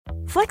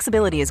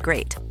Flexibility is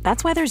great.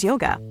 That's why there's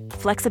yoga.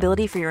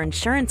 Flexibility for your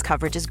insurance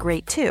coverage is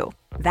great too.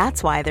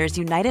 That's why there's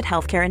United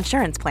Healthcare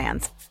Insurance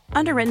Plans.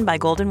 Underwritten by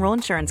Golden Rule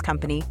Insurance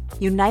Company,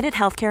 United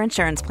Healthcare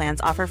Insurance Plans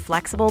offer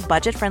flexible,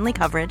 budget-friendly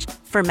coverage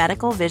for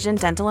medical, vision,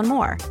 dental, and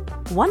more.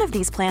 One of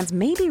these plans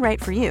may be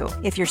right for you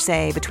if you're,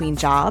 say, between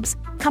jobs,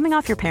 coming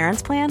off your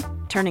parents' plan,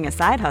 turning a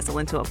side hustle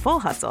into a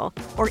full hustle,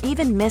 or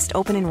even missed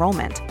open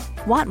enrollment.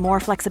 Want more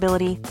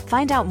flexibility?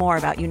 Find out more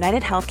about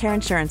United Healthcare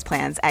Insurance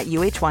Plans at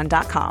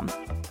uh1.com.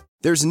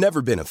 There's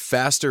never been a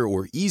faster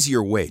or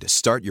easier way to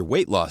start your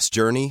weight loss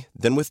journey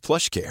than with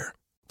PlushCare.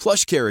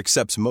 PlushCare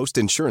accepts most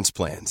insurance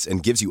plans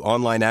and gives you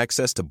online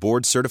access to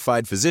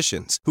board-certified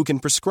physicians who can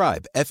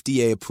prescribe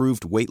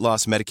FDA-approved weight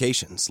loss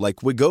medications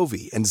like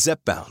Wegovy and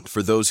Zepbound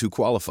for those who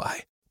qualify.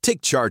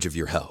 Take charge of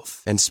your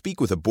health and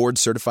speak with a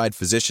board-certified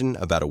physician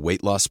about a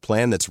weight loss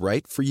plan that's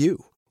right for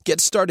you.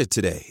 Get started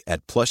today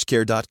at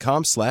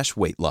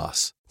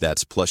plushcare.com/weightloss.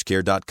 That's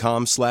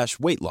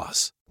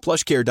plushcare.com/weightloss.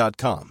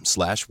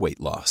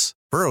 plushcare.com/weightloss.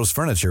 Burrow's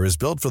furniture is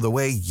built for the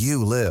way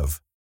you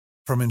live.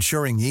 From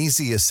ensuring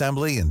easy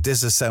assembly and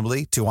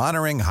disassembly to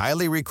honoring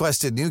highly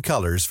requested new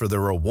colors for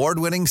their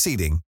award-winning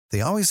seating,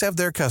 they always have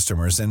their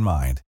customers in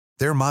mind.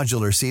 Their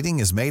modular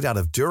seating is made out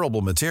of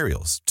durable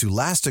materials to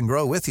last and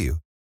grow with you.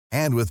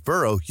 And with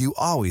Burrow, you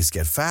always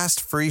get fast,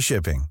 free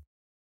shipping.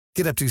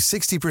 Get up to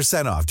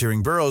 60% off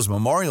during Burrow's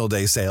Memorial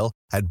Day sale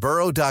at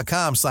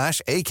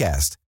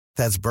burrow.com/ACAST.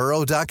 That's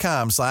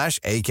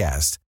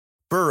burrow.com/ACAST.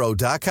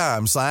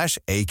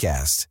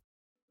 burrow.com/ACAST.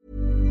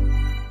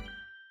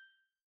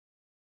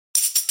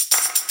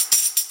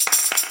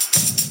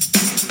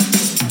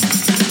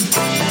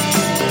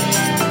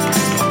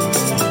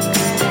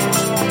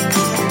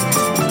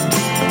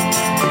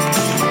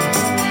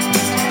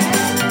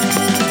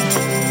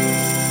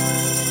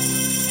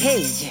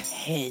 Hej!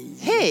 Hej!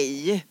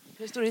 Hej!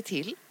 Hur står det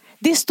till?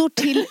 Det står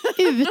till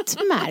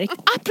utmärkt.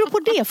 Apropå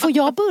det, får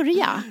jag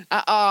börja?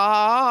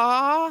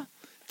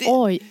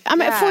 Oj,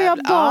 men får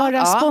jag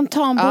bara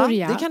spontan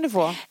börja? Det kan du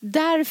få.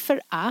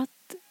 Därför att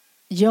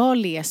jag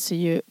läser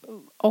ju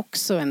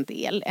också en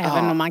del,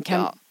 även om man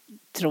kan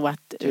tro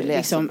att du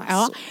läser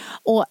liksom,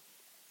 och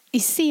i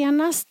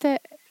senaste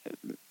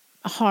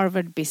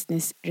Harvard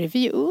Business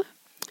Review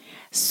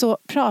så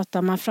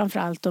pratar man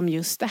framförallt om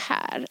just det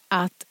här,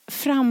 att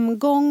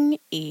framgång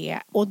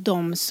är, och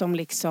de som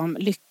liksom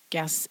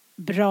lyckas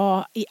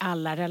bra i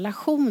alla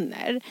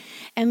relationer,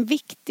 en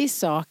viktig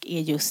sak är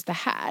just det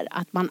här,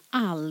 att man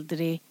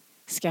aldrig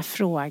ska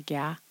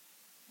fråga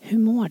hur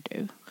mår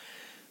du?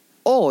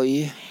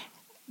 Oj!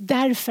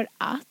 Därför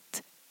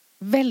att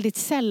väldigt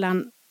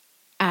sällan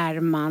är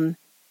man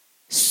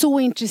så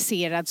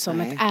intresserad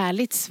som ett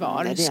ärligt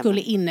svar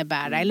skulle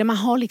innebära. Eller man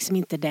har liksom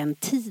inte den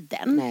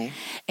tiden.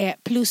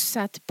 Plus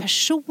att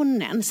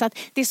personen. Så att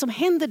det som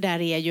händer där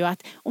är ju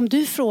att om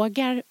du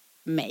frågar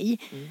mig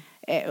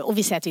och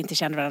vi säger att vi inte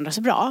känner varandra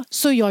så bra,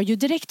 så är jag ju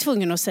direkt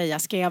tvungen att säga,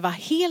 ska jag vara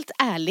helt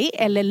ärlig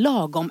eller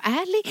lagom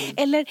ärlig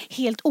eller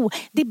helt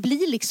det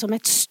blir liksom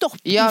ett stopp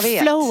i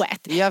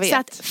flowet. Så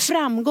att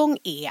framgång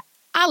är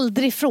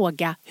aldrig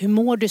fråga hur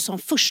mår du som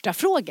första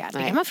fråga. Det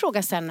kan man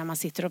fråga sen när man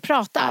sitter och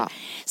pratar.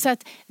 Så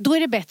att då är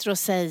det bättre att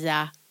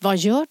säga, vad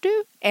gör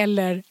du?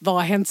 Eller vad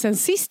har hänt sen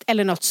sist?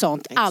 Eller något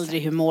sånt. Exakt.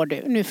 Aldrig hur mår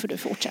du? Nu får du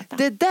fortsätta.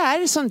 Det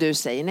där som du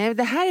säger,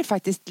 det här är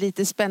faktiskt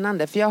lite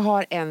spännande. För jag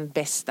har en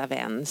bästa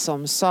vän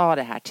som sa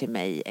det här till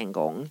mig en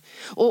gång.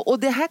 Och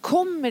det här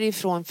kommer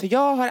ifrån, för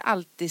jag har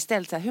alltid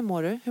ställt så här, hur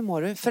mår du? Hur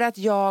mår du? För att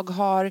jag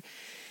har...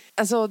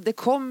 Alltså det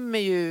kommer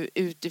ju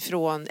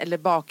utifrån eller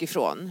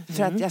bakifrån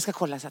för att jag ska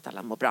kolla så att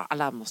alla mår bra.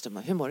 Alla måste må.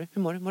 Hur mår du?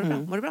 Hur mår du? Mår du bra?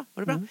 Mår du bra?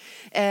 Mår du bra?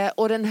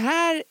 Och den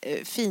här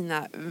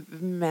fina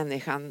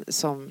människan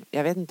som,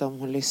 jag vet inte om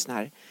hon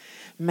lyssnar,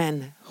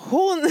 men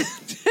hon,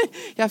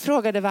 jag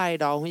frågade varje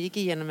dag, hon gick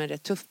igenom en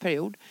rätt tuff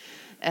period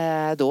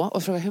då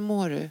och frågade, hur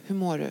mår du? Hur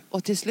mår du?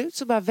 Och till slut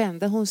så bara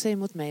vände hon sig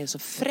mot mig och så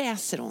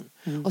fräser hon.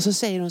 Och så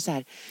säger hon så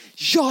här,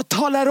 jag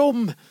talar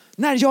om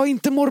när jag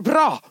inte mår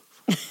bra!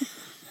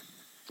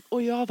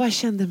 Och jag bara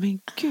kände, men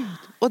gud.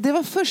 Och det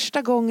var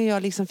första gången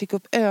jag liksom fick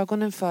upp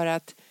ögonen för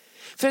att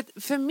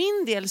för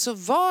min del så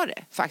var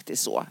det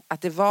faktiskt så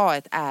att det var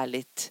ett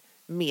ärligt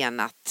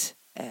menat,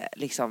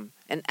 liksom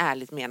en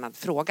ärligt menad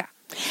fråga.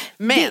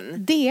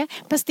 Men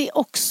fast det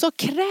också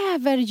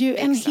kräver ju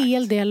en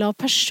hel del av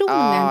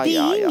personen. Det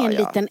är ingen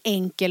liten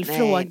enkel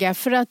fråga.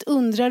 För att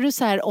undrar du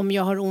så här om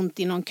jag har ont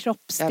i någon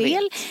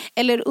kroppsdel,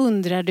 eller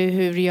undrar du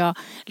hur jag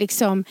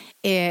liksom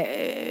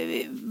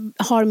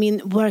har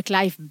min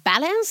work-life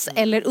balance,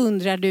 eller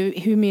undrar du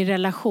hur min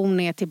relation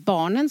är till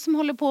barnen som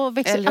håller på att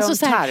växa, eller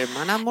alltså, om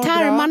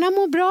tarmarna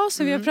mår bra,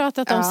 så vi har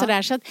pratat om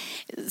sådär,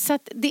 så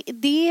att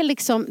det är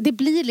liksom, det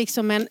blir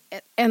liksom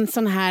en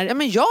sån här... Ja,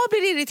 men jag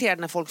blir irriterad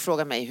när folk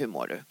frågar mig, hur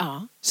mår du?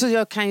 Ja. Så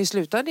jag kan ju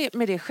sluta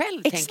med det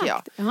själv. Exakt.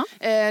 Tänker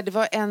jag. Det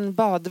var en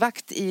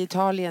badvakt i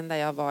Italien där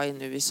jag var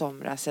nu i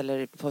somras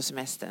eller på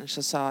semestern,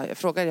 så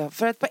frågade jag,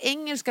 för att på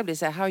engelska blir det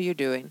så här, how you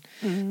doing?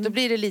 Då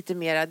blir det lite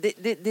mera,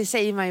 det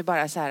säger man ju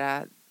bara så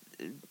här,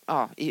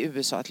 i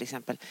USA till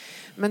exempel.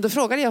 Men då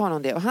frågade jag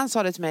honom det och han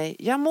sa det till mig.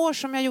 Jag mår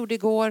som jag gjorde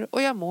igår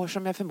och jag mår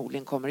som jag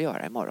förmodligen kommer att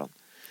göra imorgon.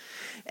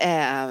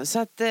 Så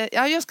att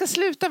jag ska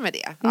sluta med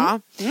det. Ja.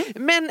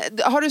 Men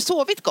har du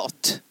sovit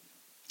gott?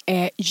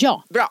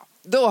 Ja. Bra.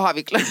 Då har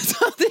vi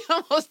klarat av det.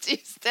 Jag måste ju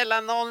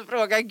ställa någon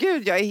fråga.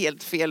 Gud, jag är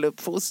helt fel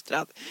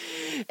uppfostrad.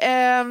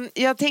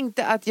 Jag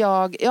tänkte att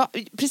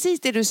precis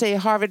det du säger,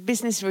 Harvard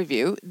Business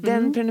Review,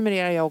 den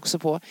prenumererar jag också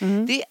på.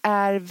 Det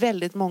är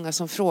väldigt många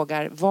som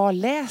frågar, vad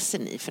läser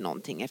ni för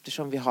någonting?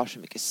 Eftersom vi har så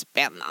mycket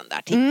spännande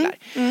artiklar.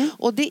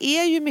 Och det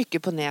är ju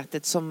mycket på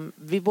nätet som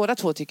vi båda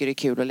två tycker är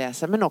kul att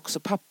läsa, men också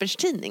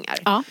papperstidningar.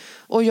 Ja.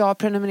 Och jag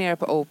prenumererar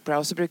på Oprah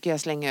och så brukar jag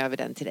slänga över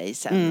den till dig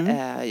sen.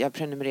 Jag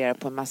prenumererar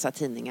på en massa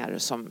tidningar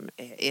som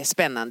är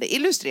spännande.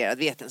 Illustrerad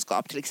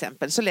vetenskap till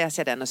exempel. Så läser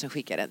jag den och sen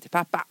skickar jag den till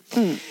pappa.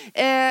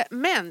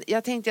 Men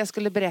jag tänkte jag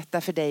skulle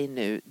berätta för dig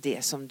nu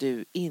det som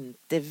du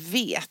inte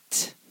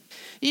vet.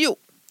 Jo.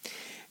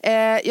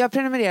 Jag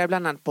prenumererar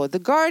bland annat på The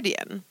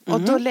Guardian.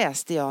 Och då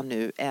läste jag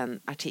nu en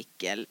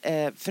artikel.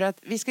 För att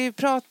vi ska ju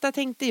prata,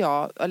 tänkte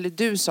jag, eller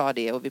du sa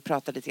det och vi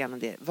pratade lite grann om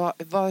det.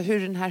 Hur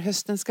den här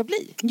hösten ska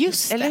bli.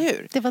 Just eller det.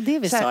 Hur? Det var det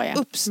vi sa, ja.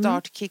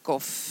 Uppstart,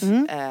 kick-off.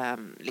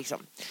 Liksom.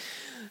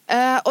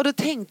 Och då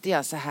tänkte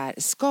jag så här,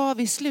 ska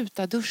vi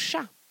sluta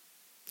duscha?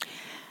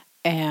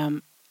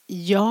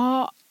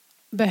 Jag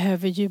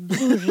behöver ju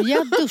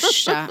börja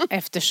duscha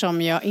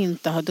eftersom jag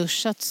inte har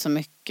duschat så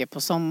mycket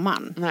på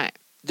sommaren. Nej,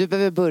 du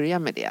behöver börja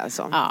med det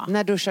alltså. Ja.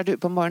 När duschar du?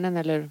 På morgonen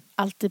eller?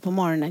 Alltid på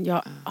morgonen.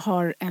 Jag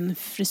har en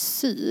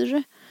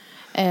frisyr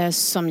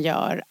som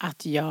gör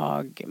att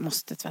jag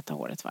måste tvätta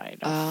håret varje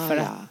dag. För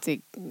att det,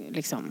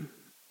 liksom...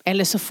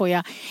 Eller så får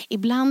jag,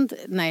 ibland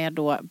när jag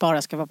då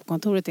bara ska vara på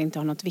kontoret och inte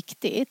har något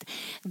viktigt,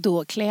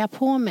 då klär jag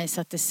på mig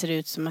så att det ser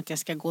ut som att jag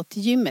ska gå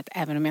till gymmet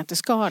även om jag inte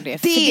ska det.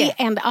 För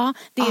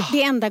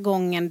det är enda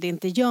gången det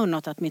inte gör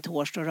något att mitt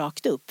hår står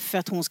rakt upp. För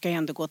att hon ska ju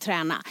ändå gå och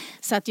träna.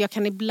 Så att jag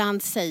kan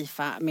ibland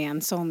safea med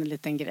en sån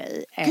liten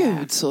grej.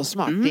 Gud, så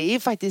smart. Det är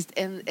faktiskt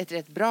ett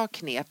rätt bra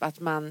knep att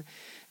man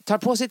tar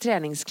på sig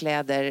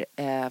träningskläder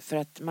för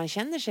att man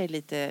känner sig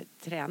lite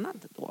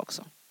tränad då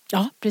också.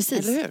 Ja, precis.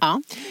 Eller hur?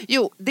 Ja.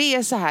 Jo, det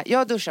är så här.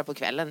 Jag duschar på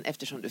kvällen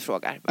eftersom du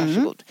frågar.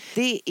 Varsågod.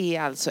 Det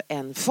är alltså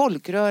en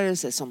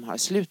folkrörelse som har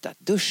slutat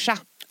duscha.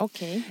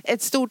 Okay.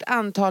 Ett stort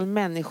antal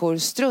människor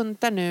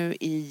struntar nu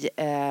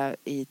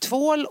i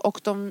tvål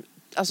och de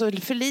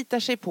förlitar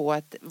sig på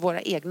att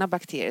våra egna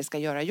bakterier ska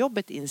göra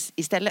jobbet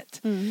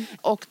istället.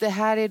 Och det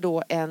här är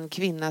då en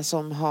kvinna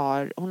som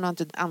hon har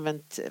inte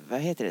använt,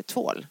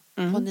 tvål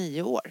på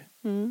 9 år.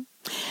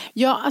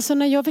 Ja, alltså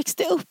när jag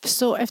växte upp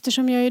så,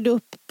 eftersom jag är då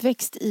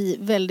uppväxt i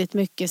väldigt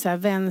mycket så här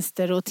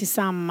vänster och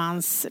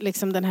tillsammans,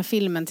 liksom den här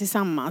filmen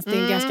Tillsammans, det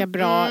är en ganska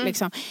bra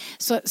liksom,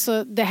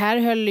 så det här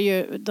höll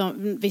ju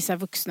vissa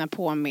vuxna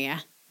på med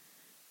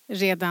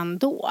redan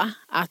då,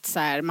 att så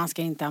här, man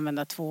ska inte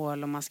använda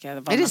tvål och man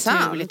ska vara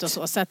naturligt och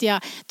så. Så att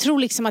jag tror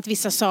liksom att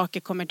vissa saker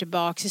kommer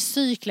tillbaka i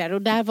cykler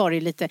och där var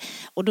det lite,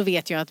 och då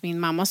vet jag att min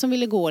mamma som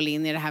ville gå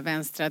in i det här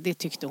vänstra, det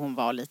tyckte hon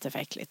var lite för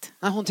äckligt.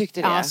 Ja, hon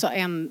tyckte det? Ja, så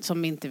en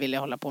som inte ville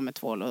hålla på med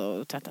tvål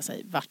och tvätta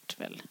sig vart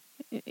väl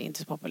inte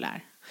så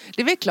populär.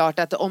 Det är väl klart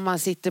att om man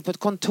sitter på ett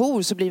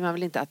kontor så blir man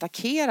väl inte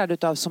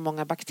attackerad av så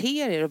många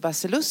bakterier och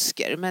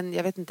basilusker. Men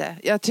jag vet inte,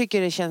 jag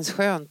tycker det känns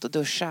skönt att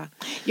duscha.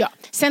 Ja,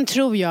 sen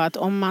tror jag att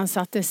om man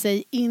satte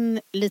sig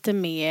in lite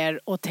mer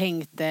och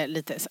tänkte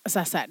lite så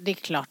här, det är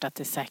klart att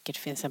det säkert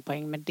finns en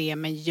poäng med det,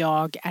 men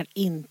jag är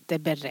inte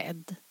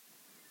beredd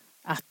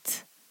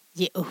att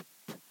ge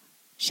upp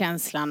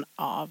känslan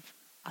av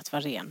att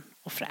vara ren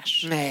och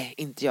fräsch. Nej,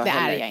 inte jag det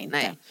heller. Det är jag inte.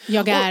 Nej.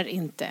 Jag är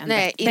inte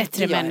en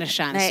bättre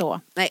människa än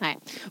så. Nej.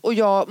 Och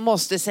jag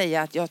måste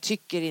säga att jag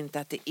tycker inte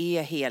att det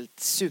är helt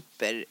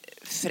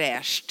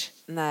superfräscht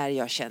när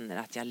jag känner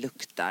att jag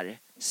luktar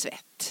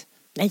svett.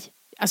 Nej,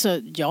 alltså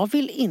jag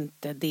vill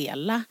inte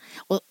dela.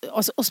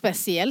 Och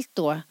speciellt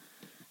då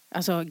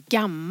alltså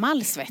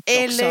gammal svett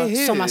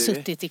också som har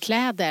suttit i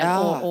kläder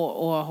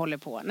och håller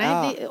på.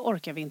 Nej, det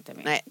orkar vi inte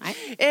med.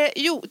 Nej.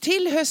 Jo,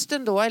 till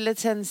hösten då, eller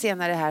sen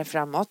senare här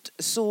framåt,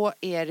 så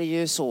är det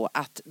ju så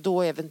att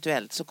då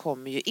eventuellt så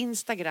kommer ju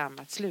Instagram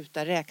att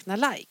sluta räkna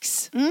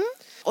likes.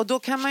 Och då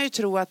kan man ju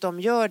tro att de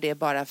gör det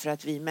bara för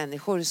att vi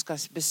människor ska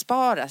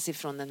besparas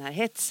ifrån den här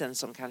hetsen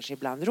som kanske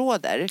ibland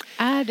råder.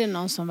 Är det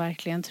någon som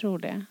verkligen tror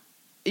det?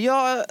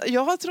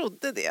 Jag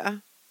trodde det.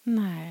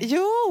 Nej.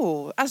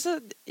 Jo.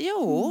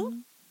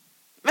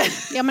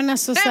 Ja, men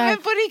alltså så här... Nej,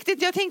 men på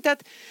riktigt, jag tänkte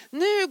att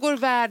nu går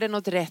världen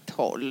åt rätt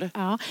håll.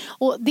 Ja,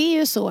 och det är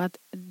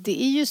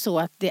ju så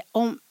att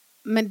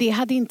men det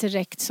hade inte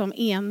räckt som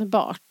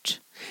enbart.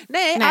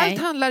 Nej,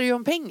 allt handlar ju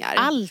om pengar.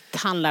 Allt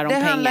handlar om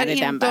pengar i den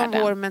världen. Det handlar inte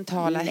om vår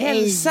mentala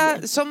hälsa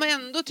som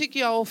ändå tycker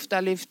jag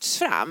ofta lyfts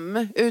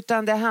fram,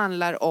 utan det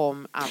handlar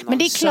om annonsörerna. Men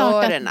det är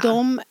klart att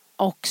de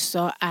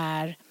också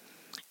är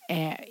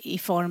i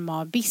form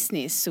av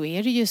business, så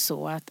är det ju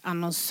så att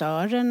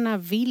annonsörerna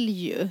vill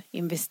ju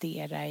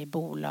investera i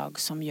bolag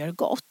som gör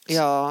gott.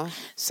 Ja.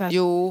 Så att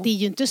det är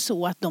ju inte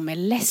så att de är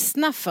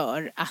ledsna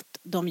för att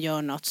de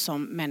gör något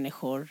som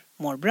människor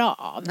mår bra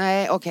av.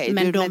 Nej, okej.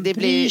 Men de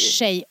bryr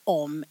sig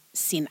om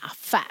sin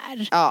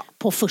affär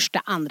på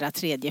första, andra,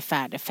 tredje,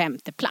 fjärde,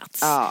 femte plats.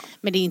 Ja.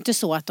 Men det är inte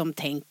så att de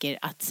tänker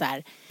att så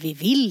här, vi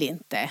vill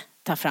inte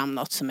ta fram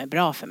något som är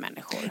bra för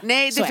människor.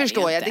 Nej, det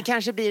förstår jag. Det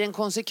kanske blir en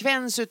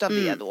konsekvens utav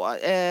det då.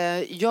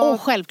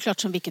 Och självklart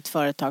som vilket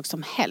företag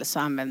som helst så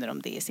använder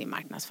de det i sin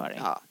marknadsföring.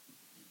 Ja.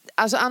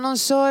 Alltså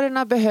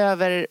annonsörerna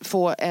behöver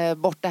få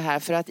bort det här,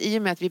 för att i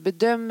och med att vi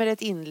bedömer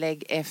ett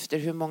inlägg efter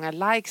hur många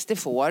likes det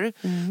får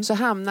så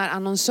hamnar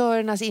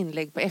annonsörernas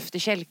inlägg på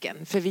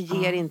efterkälken, för vi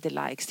ger inte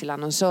likes till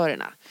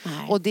annonsörerna. Nej.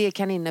 Och det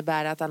kan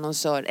innebära att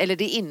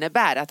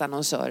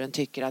annonsören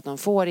tycker att de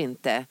får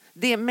inte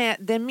det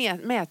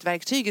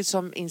mätverktyget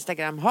som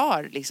Instagram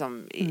har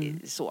liksom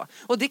så.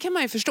 Och det kan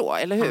man ju förstå,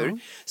 eller hur?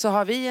 Så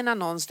har vi en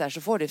annons där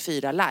så får det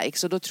 4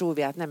 likes och då tror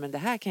vi att nej, men det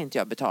här kan inte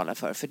jag betala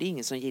för det är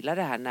ingen som gillar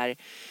det här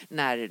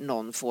när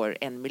någon får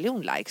 1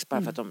 miljon likes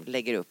bara för att de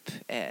lägger upp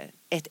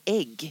ett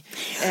ägg.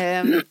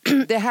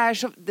 Det här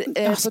så,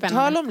 på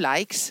tal om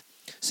likes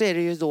så är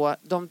det ju då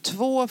de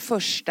 2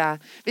 första,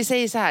 vi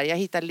säger så här, jag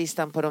hittade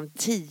listan på de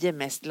 10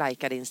 mest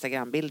likade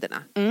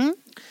Instagram-bilderna.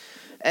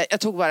 Jag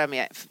tog bara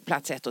med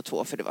plats 1 och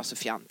 2 för det var så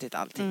fjantigt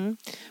allting.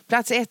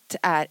 Plats 1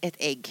 är ett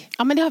ägg.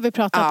 Ja, men det har vi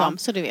pratat om,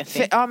 så det vet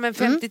vi. Ja, men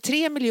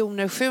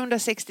 53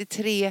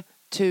 763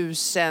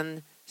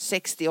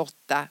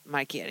 068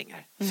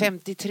 markeringar.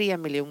 53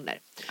 miljoner.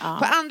 Ja.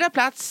 På andra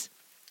plats,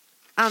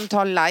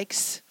 antal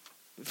likes,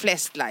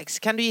 flest likes.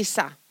 Kan du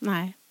gissa?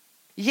 Nej.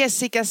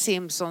 Jessica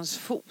Simpsons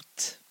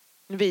fot.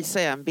 Nu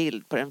visar jag en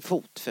bild på en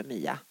fot för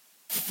Mia.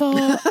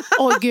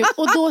 Gud.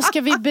 Och då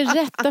ska vi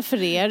berätta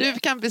för er. Du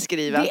kan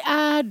beskriva. Det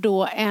är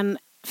då en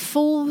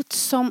fot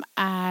som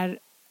är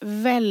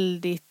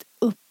väldigt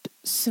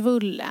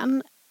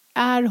uppsvullen.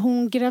 Är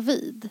hon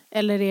gravid?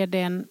 Eller är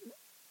det en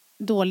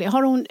dålig?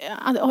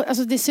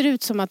 Alltså det ser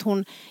ut som att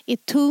hon är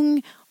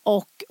tung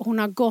och hon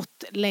har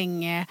gått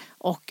länge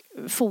och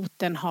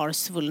foten har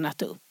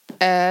svullnat upp.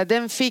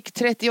 Den fick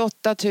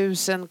 38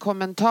 000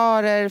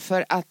 kommentarer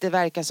för att det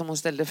verkar som hon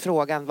ställde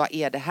frågan, vad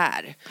är det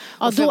här?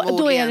 Ja, och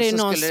då är det så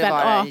någon skulle det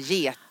vara en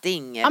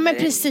geting. Ja, men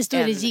precis, då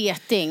är det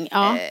geting.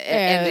 Ja.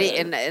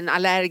 En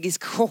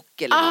allergisk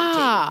chock eller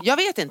någonting. Jag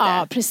vet inte.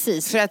 Ja,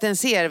 precis. För att den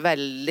ser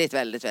väldigt,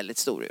 väldigt, väldigt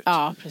stor ut.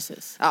 Ja,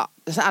 precis. Ja,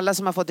 så alla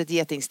som har fått ett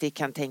getingstick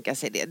kan tänka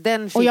sig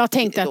det. Och jag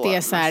tänkte att det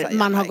är så här,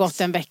 man har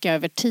gått en vecka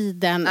över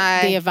tiden,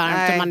 det är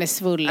varmt och man är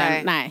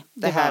svullen. Nej,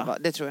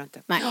 det tror jag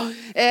inte. Nej.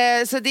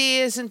 Så det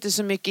är inte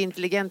så mycket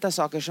intelligenta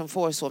saker som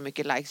får så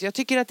mycket likes. Jag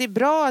tycker att det är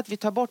bra att vi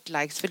tar bort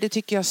likes, för det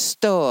tycker jag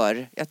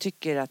stör. Jag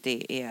tycker att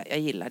jag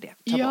gillar det.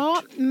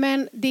 Ja,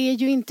 men det är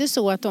ju inte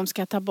så att de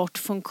ska ta bort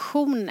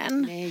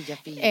funktionen. Nej, jag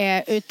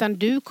vet. Utan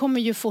du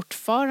kommer ju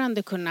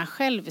fortfarande kunna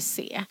själv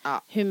se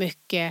hur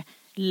mycket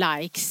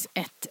likes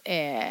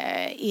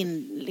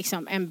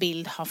liksom en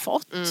bild har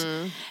fått.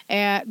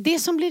 Det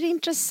som blir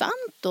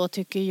intressant då,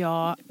 tycker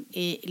jag,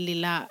 i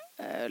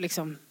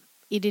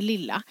det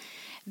lilla,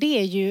 det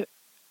är ju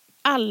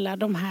alla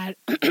de här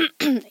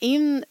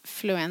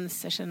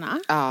influencerserna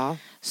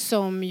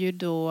som ju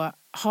då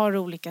har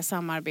olika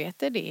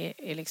samarbete. Det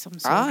är liksom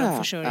så de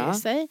försörjer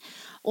sig.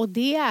 Och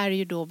det är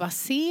ju då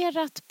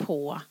baserat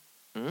på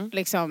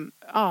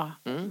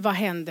vad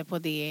händer på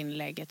det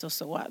inlägget och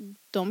så.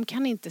 De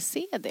kan inte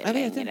se det jag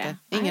längre. Vet inte.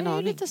 Ingen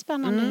aning. Det är lite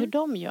spännande hur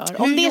de gör.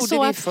 Hur om det är gjorde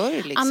så vi att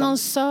förr, liksom?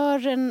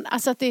 Annonsören,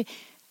 alltså att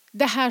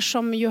det här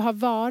som ju har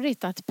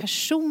varit att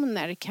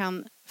personer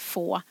kan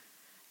få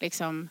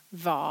liksom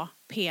vara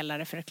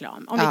pelare för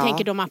reklam. Om vi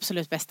tänker de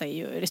absolut bästa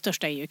det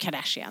största är ju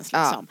Kardashians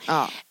liksom.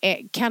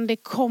 Kan det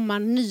komma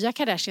nya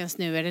Kardashians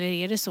nu, eller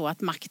är det så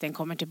att makten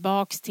kommer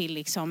tillbaks till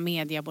liksom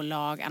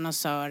mediebolag,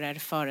 annonsörer,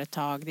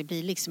 företag? Det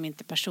blir liksom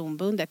inte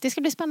personbundet. Det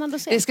ska bli spännande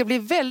att se. Det ska bli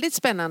väldigt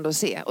spännande att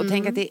se. Och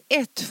tänk att det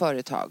är ett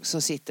företag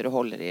som sitter och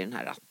håller i den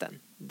här ratten.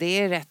 Det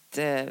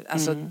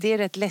är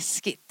rätt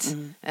läskigt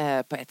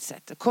på ett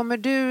sätt. Kommer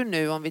du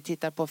nu, om vi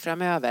tittar på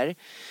framöver,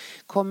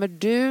 kommer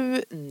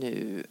du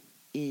nu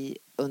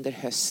under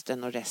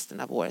hösten och resten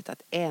av året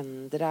att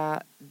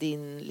ändra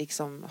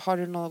har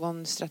du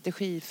någon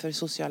strategi för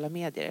sociala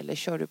medier, eller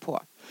kör du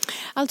på?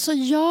 Alltså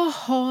jag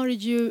har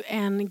ju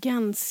en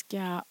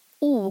ganska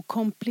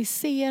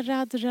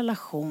okomplicerad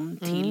relation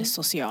till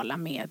sociala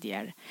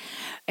medier.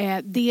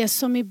 Det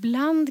som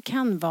ibland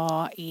kan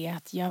vara är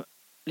att jag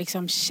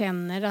liksom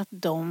känner att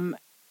de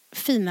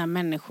fina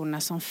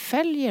människorna som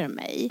följer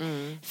mig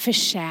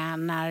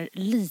förtjänar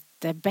lite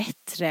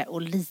bättre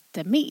och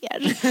lite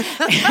mer.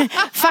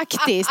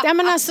 Faktiskt. Jag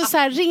menar, alltså, så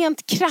här,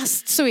 rent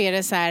krasst så är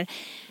det så här,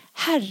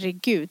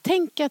 herregud,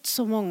 tänk att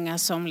så många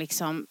som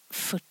liksom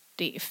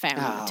 45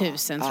 000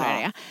 tror jag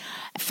det är,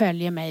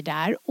 följer mig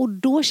där. Och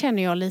då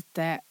känner jag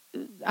lite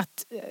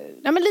att,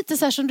 lite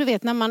så här som du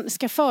vet när man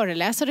ska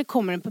föreläsa och det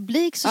kommer en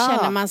publik, så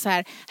känner man så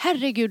här,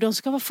 herregud, de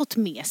ska ha fått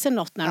med sig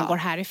något när de går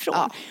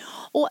härifrån.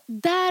 Och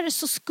där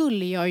så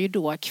skulle jag ju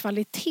då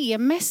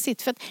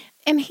kvalitetmässigt, för att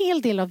en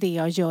hel del av det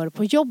jag gör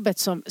på jobbet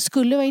som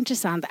skulle vara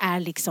intressant är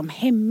liksom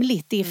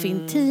hemligt. Det är för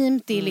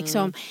intimt, det är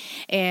liksom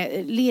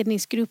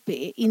ledningsgrupp,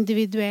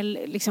 individuell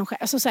liksom,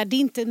 alltså så här, det är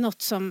inte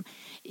något som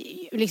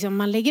liksom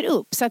man lägger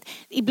upp. Så att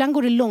ibland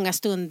går det långa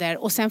stunder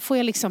och sen får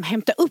jag liksom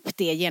hämta upp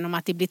det genom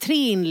att det blir 3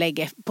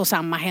 inlägg på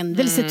samma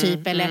händelse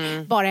typ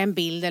eller bara en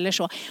bild eller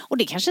så. Och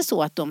det är kanske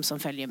så att de som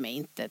följer mig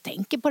inte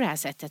tänker på det här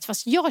sättet.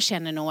 Fast jag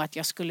känner nog att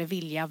jag skulle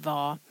vilja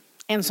vara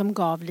en som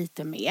gav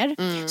lite mer.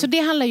 Så det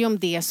handlar ju om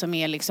det som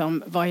är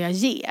liksom vad jag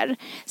ger.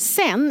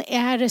 Sen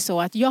är det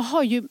så att jag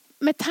har ju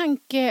med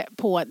tanke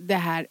på det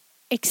här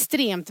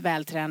extremt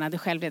vältränade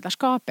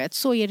självledarskapet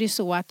så är det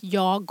så att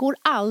jag går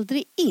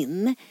aldrig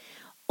in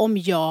om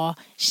jag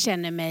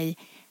känner mig,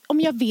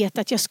 om jag vet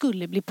att jag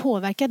skulle bli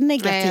påverkad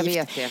negativt. Nej,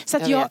 jag vet det. Så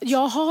att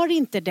jag har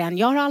inte den.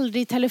 Jag har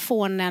aldrig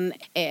telefonen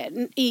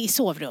i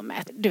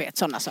sovrummet. Du vet,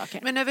 sådana saker.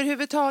 Men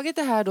överhuvudtaget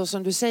det här då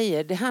som du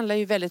säger, det handlar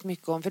ju väldigt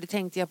mycket om, för det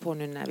tänkte jag på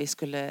nu när vi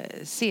skulle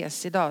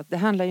ses idag. Det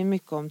handlar ju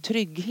mycket om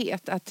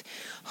trygghet. Att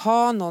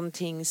ha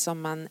någonting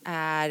som man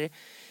är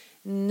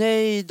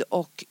nöjd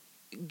och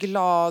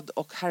glad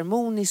och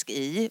harmonisk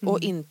i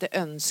och inte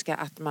önska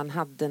att man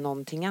hade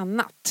någonting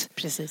annat.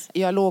 Precis.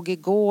 Jag låg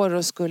igår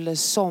och skulle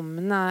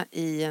somna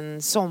i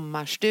en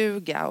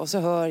sommarstuga och så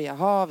hör jag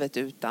havet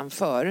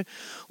utanför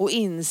och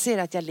inser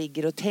att jag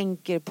ligger och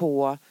tänker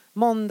på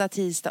måndag,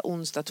 tisdag,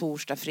 onsdag,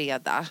 torsdag,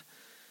 fredag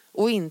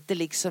och inte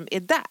liksom är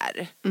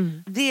där.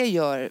 Det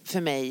gör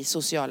för mig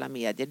sociala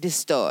medier, det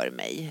stör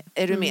mig.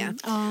 Är du med?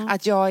 Ja.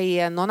 Att jag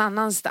är någon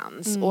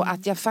annanstans och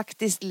att jag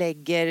faktiskt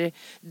lägger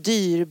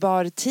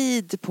dyrbar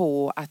tid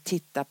på att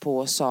titta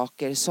på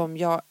saker som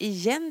jag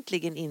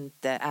egentligen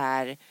inte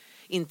är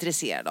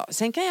intresserad av.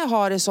 Sen kan jag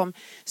ha det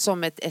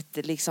som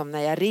ett liksom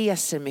när jag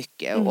reser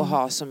mycket och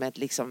ha som ett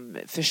liksom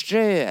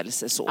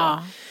förströelse så.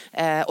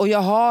 Ja. Och jag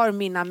har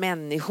mina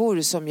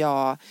människor som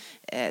jag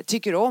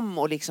tycker om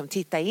och liksom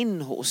titta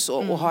in hos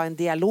och ha en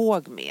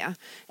dialog med.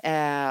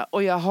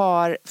 Och jag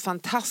har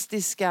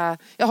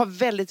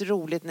väldigt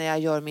roligt när jag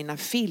gör mina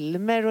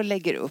filmer och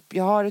lägger upp.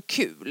 Jag har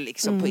kul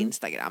liksom på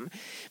Instagram.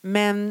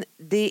 Men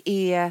det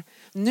är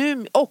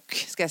nu, och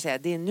ska jag säga,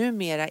 det är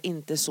numera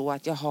inte så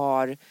att jag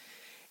har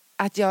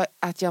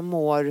att jag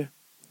mår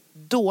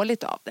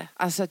dåligt av det.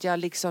 Alltså att jag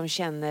liksom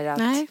känner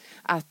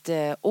att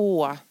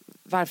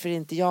varför är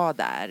inte jag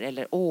där?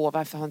 Eller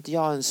varför har inte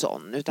jag en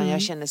sån? Utan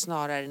jag känner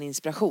snarare en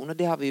inspiration. Och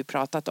det har vi ju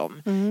pratat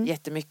om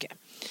jättemycket.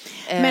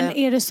 Men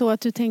är det så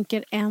att du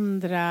tänker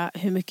ändra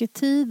hur mycket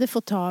tid det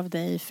får ta av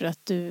dig för att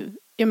du...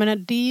 Jag menar,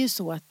 det är ju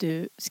så att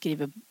du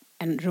skriver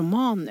en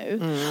roman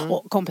nu.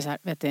 Och kompisar,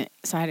 vet du,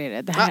 så här är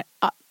det. Det här...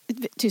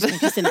 Tyst nu,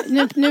 Kristina.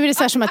 Nu är det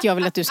så här som att jag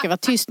vill att du ska vara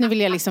tyst. Nu vill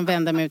jag liksom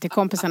vända mig ut till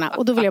kompisarna.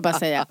 Och då vill jag bara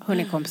säga,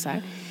 hörni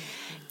kompisar.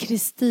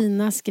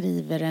 Kristina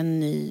skriver en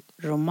ny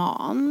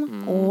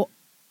roman. Och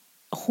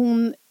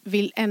hon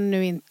vill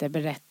ännu inte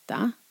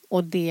berätta.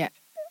 Och det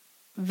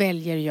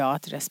väljer jag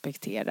att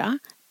respektera.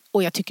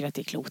 Och jag tycker att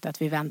det är klokt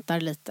att vi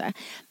väntar lite.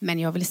 Men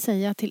jag vill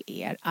säga till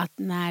er att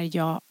när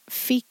jag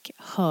fick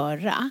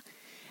höra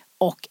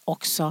och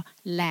också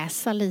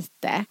läsa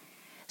lite,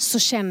 så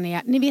känner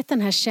jag, ni vet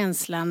den här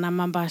känslan när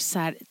man bara så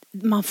här,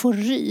 man får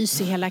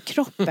rys i hela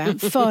kroppen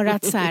för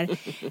att så här,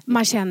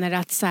 man känner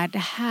att så här, det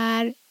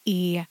här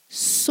är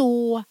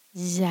så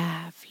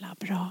jävla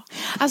bra.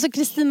 Alltså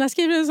Kristina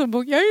skriver en sån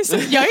bok. Jag är så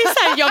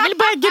här, jag vill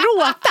börja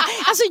gråta.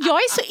 Alltså jag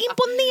är så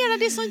imponerad,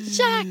 det är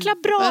så jäkla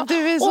bra. Men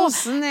du är så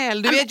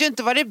snäll. Du vet ju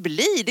inte vad det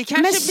blir. Det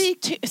kanske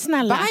blir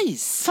snälla,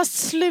 bajs.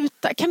 Fast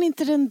sluta. Kan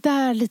inte den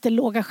där lite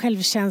låga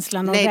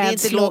självkänslan och nej, det är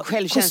inte låg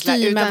självkänsla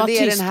utan det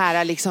är den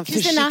här liksom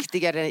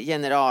försiktigare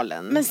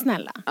generalen. Men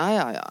snälla.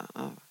 Ja.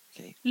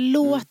 Okay.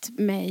 Låt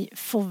mig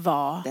få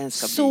vara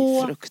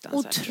så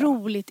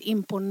otroligt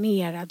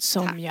imponerad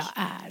som jag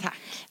är. Tack.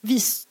 Vi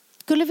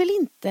skulle väl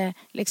inte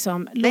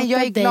liksom låta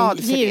jag är glad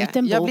dig för ge det. ut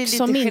en jag bok blir lite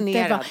som generad.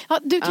 inte var... Ja,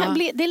 du kan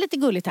bli, det är lite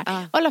gulligt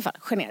här. I alla fall,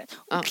 generad.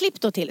 Och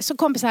klipp då till. Så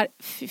kompisar,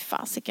 fy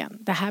fasiken,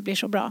 det här blir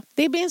så bra.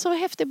 Det blir en så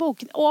häftig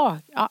bok.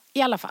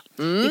 I alla fall.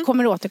 Vi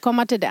kommer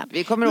återkomma till den.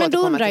 Men då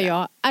undrar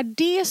jag, är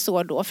det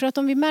så då? För att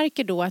om vi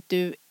märker då att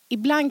du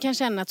ibland kan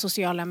känna att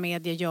sociala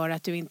medier gör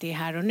att du inte är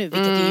här och nu,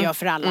 vilket det gör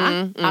för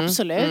alla.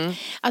 Absolut.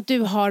 Att du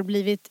har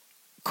blivit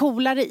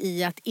coolare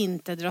i att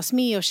inte dras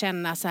med och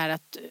känna så här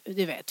att,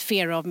 du vet,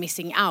 fear of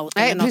missing out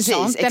eller något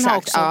sånt. Den har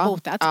också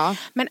botats.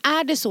 Men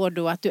är det så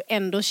då att du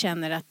ändå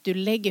känner att du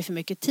lägger för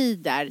mycket tid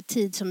där,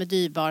 tid som är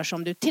dyrbar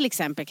som du till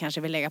exempel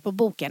kanske vill lägga på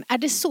boken? Är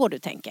det så du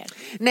tänker?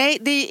 Nej,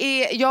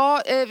 det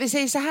är, vi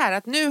säger så här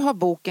att nu har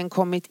boken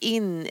kommit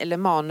in, eller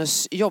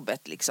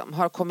manusjobbet liksom,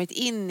 har kommit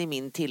in i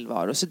min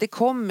tillvaro. Så det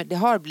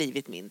har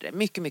blivit mindre,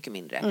 mycket, mycket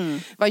mindre.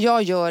 Vad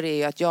jag gör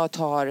är att jag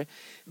tar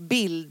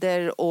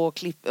bilder och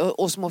klipp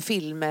och små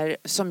filmer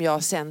som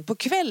jag sen på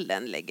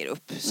kvällen lägger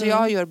upp. Så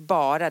jag gör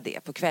bara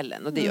det på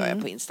kvällen och det gör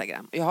jag på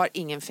Instagram. Jag har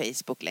ingen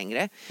Facebook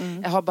längre.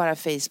 Jag har bara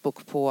Facebook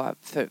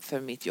för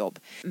mitt jobb.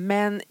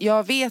 Men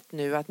jag vet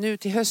nu att nu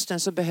till hösten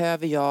så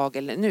behöver jag,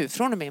 eller nu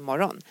från och med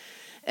imorgon,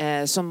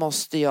 så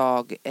måste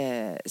jag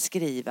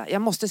skriva.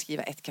 Jag måste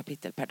skriva 1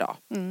 kapitel per dag.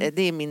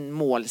 Det är min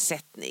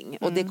målsättning.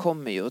 Och det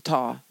kommer ju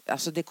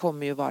det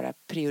kommer ju vara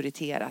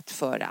prioriterat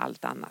före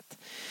allt annat.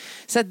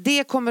 Så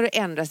det kommer att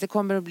ändras. Det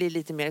kommer att bli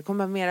lite mer. Det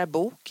kommer att vara mera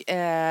bok.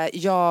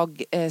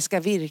 Jag ska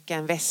virka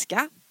en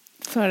väska.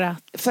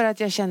 För att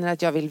jag känner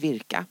att jag vill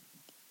virka.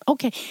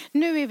 Okej,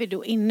 nu är vi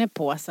då inne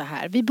på så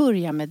här. Vi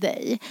börjar med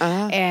dig.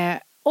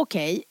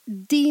 Okej,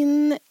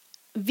 din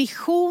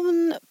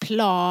vision,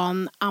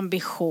 plan,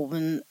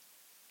 ambition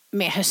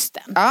med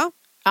hösten. Ja.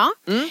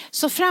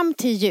 Så fram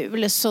till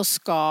jul så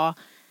ska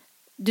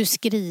du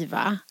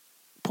skriva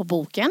på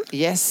boken.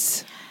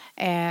 Yes.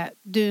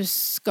 Du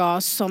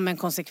ska som en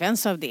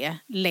konsekvens av det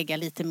lägga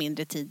lite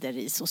mindre tider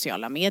i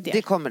sociala medier.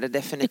 Det kommer det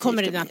definitivt. Det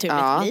kommer det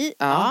naturligt bli.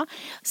 Ja.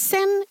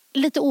 Sen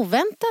lite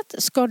oväntat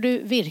ska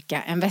du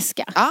virka en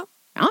väska. Ja.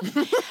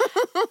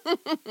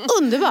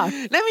 Underbart.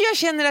 Nej, men jag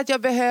känner att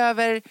jag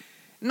behöver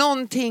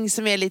någonting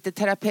som är lite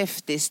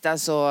terapeutiskt.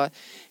 Alltså,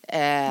 det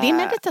är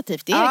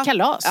meditativt, det är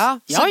kalas.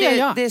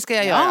 Det ska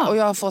jag göra. Och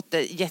jag har fått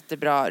ett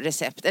jättebra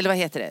recept. Eller vad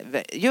heter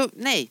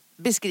det?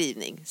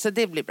 Beskrivning. Så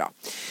det blir bra.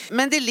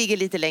 Men det ligger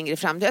lite längre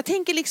fram. Jag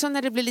tänker liksom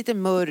när det blir lite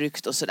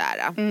mörkt och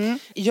sådär.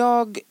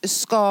 Jag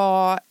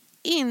ska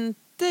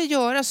inte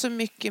göra så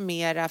mycket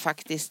mera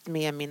faktiskt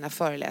med mina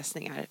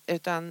föreläsningar.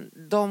 Utan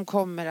de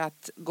kommer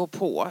att gå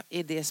på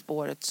i det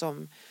spåret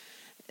som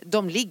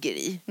de ligger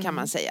i, kan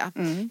man säga.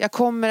 Jag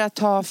kommer att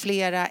ta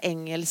flera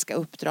engelska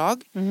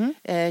uppdrag.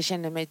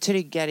 Känner mig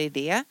tryggare i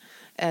det.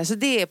 Så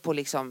det är på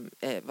liksom,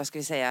 vad ska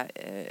vi säga,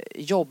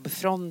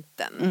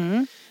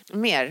 jobbfronten.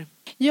 Mer?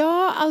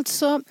 Ja,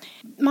 alltså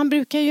man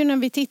brukar ju när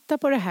vi tittar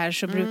på det här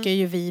så brukar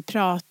ju vi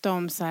prata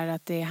om så här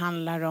att det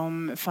handlar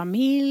om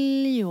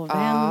familj och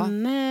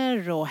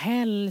vänner och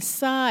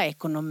hälsa,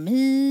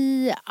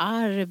 ekonomi,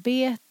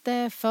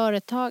 arbete,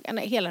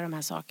 företagande, hela de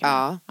här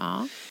sakerna.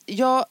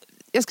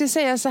 Jag skulle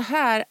säga så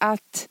här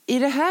att i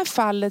det här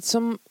fallet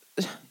som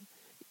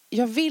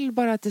jag vill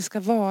bara att det ska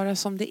vara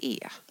som det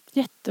är.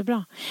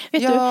 Jättebra.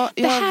 Vet du,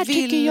 det här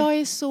tycker jag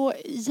är så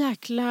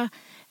jäkla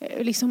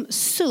liksom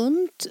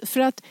sunt för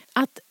att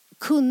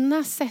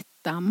kunna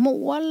sätta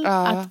mål,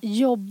 att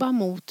jobba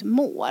mot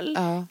mål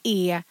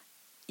är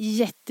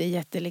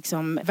jätte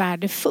liksom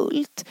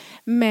värdefullt,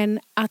 men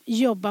att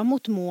jobba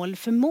mot mål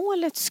för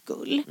målets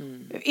skull.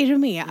 Är du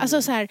med?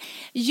 Alltså så här,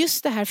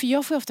 just det här, för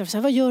jag får ofta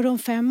säga, vad gör du om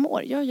 5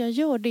 år? Ja, jag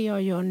gör det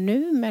jag gör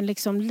nu, men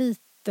liksom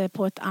lite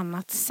på ett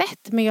annat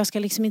sätt, men jag ska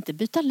liksom inte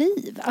byta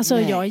liv. Alltså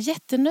jag är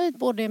jättenöjd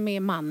både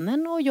med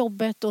mannen och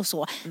jobbet och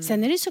så.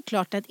 Sen är det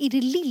såklart att i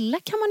det lilla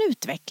kan man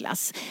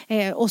utvecklas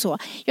och så.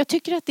 Jag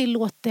tycker att det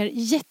låter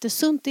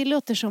jättesunt. Det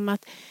låter som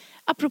att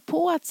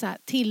apropå att så här,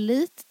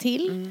 tillit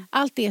till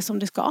allt det som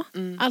det ska.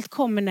 Allt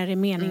kommer när det är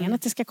meningen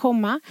att det ska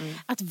komma.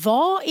 Att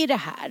vara i det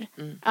här.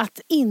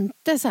 Att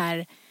inte så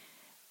här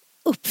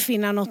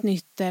uppfinna något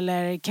nytt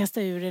eller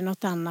kasta ur i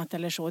något annat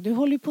eller så. Du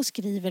håller ju på och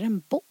skriver en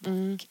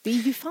bok. Det är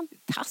ju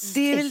fantastiskt.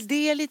 Det är väl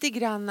det lite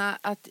grann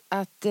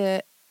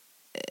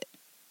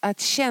att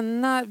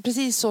känna,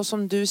 precis så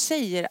som du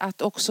säger,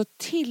 att också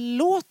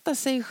tillåta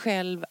sig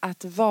själv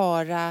att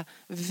vara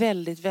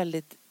väldigt,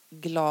 väldigt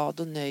glad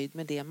och nöjd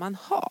med det man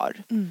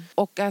har.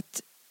 Och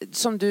att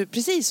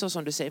precis så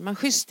som du säger, man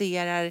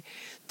justerar,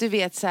 du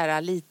vet så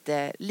här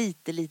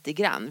lite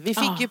grann. Vi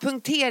fick ju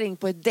punktering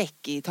på ett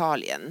däck i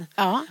Italien.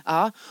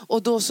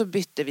 Och då så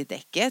bytte vi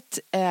däcket.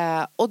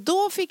 Och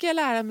då fick jag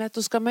lära mig att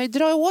då ska man ju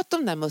dra åt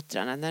de där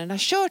muttrarna när den har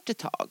kört ett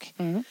tag.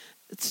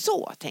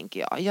 Så tänker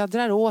jag. Jag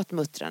drar åt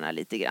muttrarna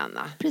lite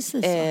granna.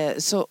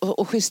 Precis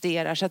och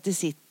justerar så att det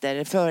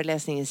sitter,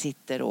 föreläsningen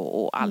sitter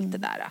och allt det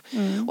där.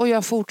 Och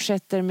jag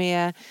fortsätter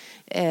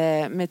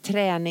med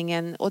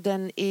träningen och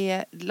den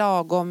är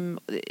lagom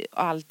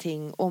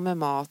allting, och med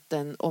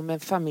maten och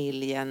med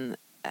familjen.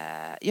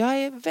 Jag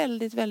är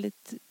väldigt,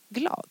 väldigt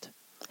glad.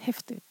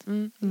 Häftigt.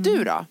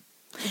 Du då?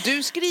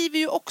 Du skriver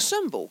ju också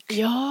en bok.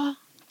 Ja,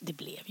 det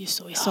blev ju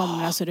så i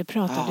somras och det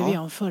pratade vi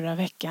om förra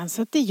veckan.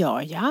 Så att det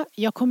gör jag.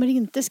 Jag kommer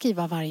inte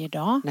skriva varje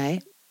dag.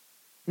 Nej.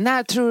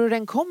 När tror du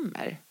den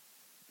kommer?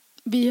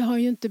 Vi har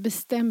ju inte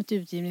bestämt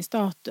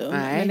utgivningsdatum.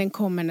 Nej. Men den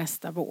kommer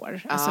nästa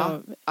vår.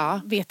 Alltså,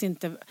 vet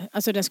inte.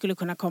 Alltså den skulle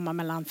kunna komma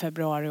mellan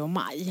februari och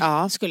maj.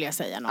 Skulle jag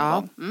säga någon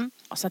gång.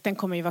 Så att den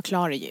kommer ju vara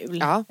klar i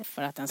jul.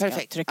 För att den ska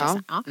tryckas.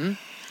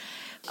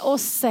 Och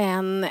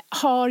sen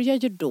har jag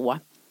ju då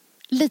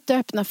lite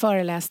öppna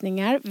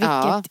föreläsningar.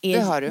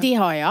 Det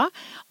har jag.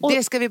 Och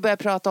det ska vi börja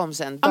prata om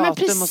sen. Datum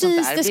och sånt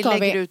där. Vi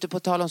lägger ut det på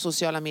tal om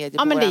sociala medier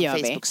på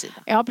vår Facebook-sida.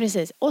 Ja,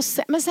 precis.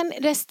 Men sen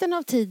resten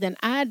av tiden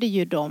är det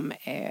ju de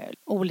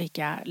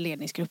olika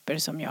ledningsgrupper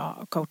som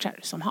jag coachar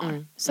som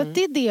har. Så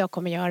det är det jag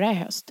kommer göra i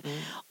höst.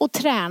 Och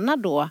träna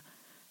då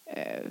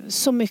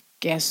så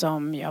mycket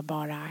som jag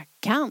bara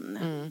kan.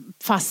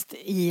 Fast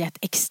i ett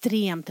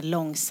extremt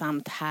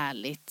långsamt,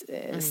 härligt,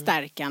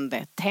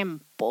 stärkande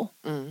tempo.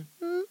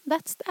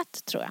 That's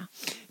that, tror jag.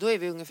 Då är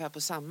vi ungefär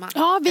på samma.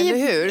 Ja, eller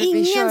hur?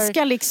 Ingen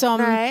ska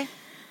liksom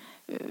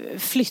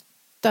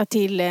flytta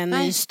till en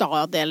ny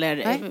stad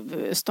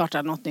eller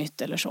starta något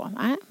nytt eller så.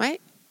 Nej.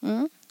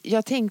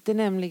 jag tänkte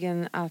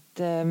nämligen att,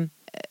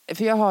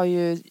 för jag har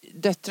ju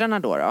döttrarna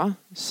då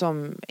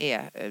som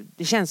är,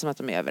 det känns som att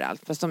de är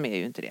överallt, fast de är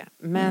ju inte det.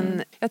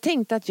 Men jag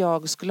tänkte att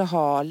jag skulle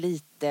ha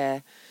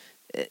lite,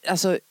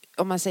 alltså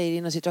om man säger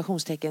inom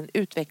situationstecken,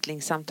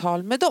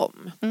 utvecklingssamtal med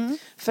dem.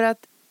 För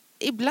att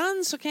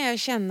ibland så kan jag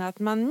känna att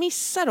man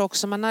missar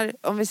också, man har,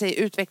 om vi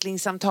säger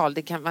utvecklingssamtal,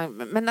 det kan man,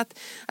 men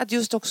att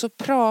just också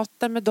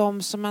prata med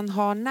dem som man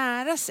har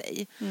nära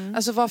sig.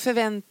 Alltså vad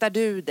förväntar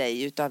du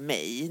dig utav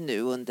mig nu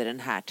under den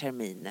här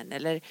terminen?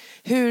 Eller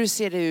hur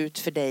ser det ut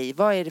för dig?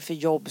 Vad är det för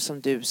jobb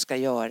som du ska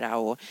göra?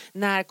 Och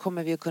när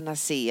kommer vi att kunna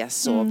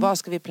ses? Och vad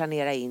ska vi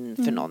planera in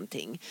för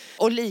någonting?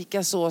 Och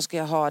lika så ska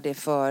jag ha det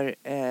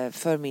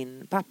för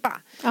min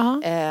pappa.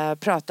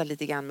 Prata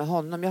lite grann med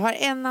honom. Jag har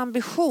en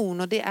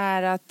ambition, och det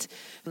är att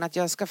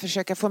jag ska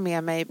försöka få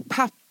med mig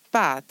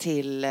pappa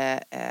till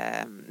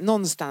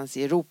någonstans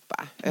i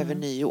Europa över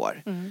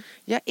nyår.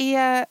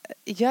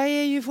 Jag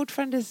är ju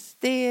fortfarande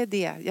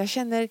det. Jag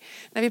känner,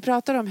 när vi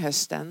pratar om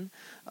hösten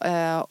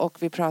och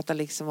vi pratar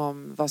liksom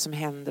om vad som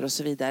händer och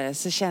så vidare,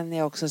 så känner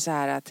jag också så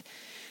här att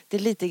det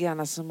är lite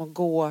grann som att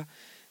gå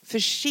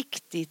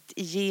försiktigt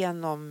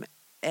igenom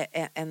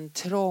en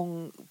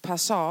trång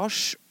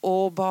passage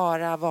och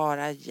bara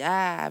vara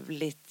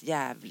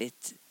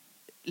jävligt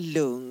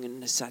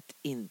lugn så att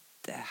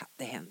inte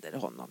det händer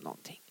honom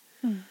någonting.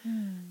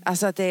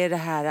 Alltså att det är det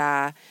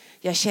här,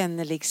 jag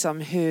känner liksom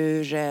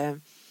hur,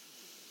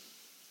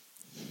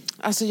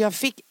 alltså jag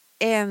fick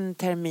en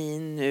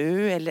termin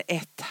nu eller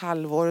ett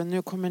halvår och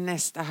nu kommer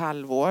nästa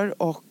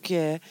halvår, och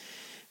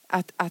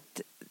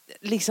att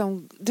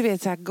liksom, du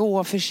vet, så här,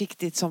 gå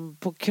försiktigt som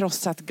på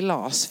krossat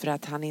glas för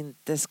att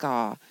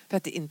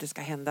det inte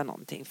ska hända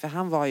någonting, för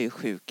han var ju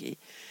sjuk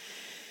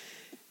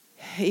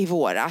i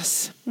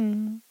våras.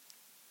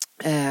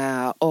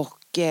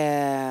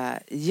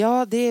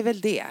 Ja, det är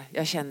väl det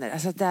jag känner.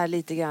 Alltså det är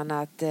lite grann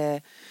att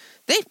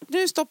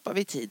nu stoppar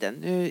vi tiden.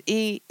 Nu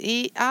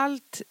i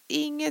allt,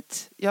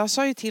 inget. Jag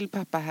sa ju till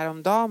pappa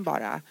häromdagen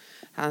bara.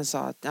 Han sa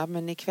att ja,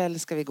 men ikväll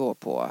ska vi gå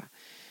på,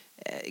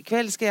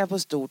 ikväll ska jag på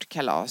stort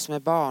kalas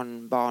med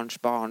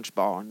barns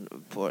barn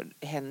på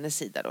hennes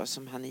sida då,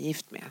 som han är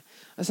gift med.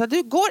 Och sa,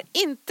 du går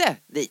inte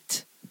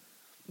dit.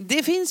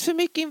 Det finns för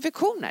mycket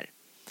infektioner.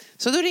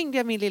 Så då ringde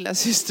jag min lilla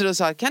syster och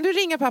sa, kan du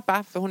ringa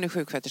pappa? För hon är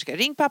sjuksköterska.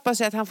 Ring pappa och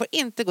säg att han får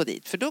inte gå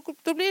dit. För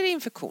då blir det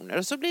infektioner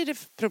och så blir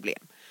det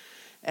problem.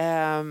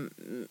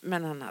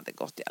 Men han hade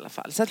gått i alla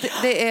fall. Så att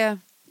det är...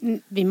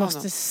 Vi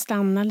måste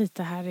stanna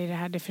lite här i det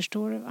här, det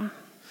förstår du va?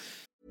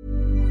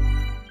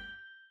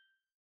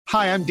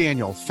 Hi, I'm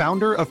Daniel,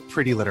 founder of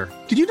Pretty Litter.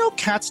 Did you know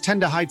cats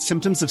tend to hide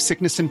symptoms of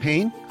sickness and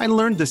pain? I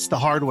learned this the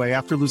hard way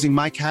after losing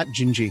my cat,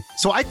 Gingy.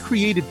 So I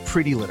created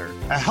Pretty Litter,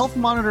 a health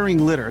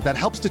monitoring litter that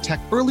helps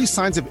detect early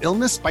signs of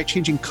illness by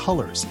changing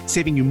colors,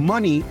 saving you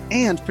money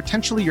and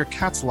potentially your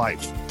cat's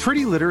life.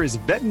 Pretty Litter is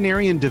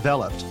veterinarian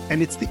developed,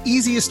 and it's the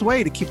easiest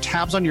way to keep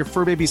tabs on your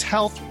fur baby's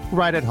health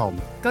right at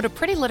home. Go to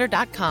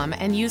prettylitter.com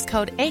and use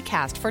code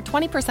ACAST for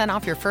 20%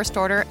 off your first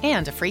order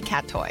and a free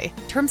cat toy.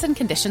 Terms and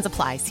conditions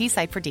apply. See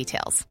site for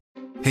details.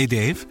 Hey,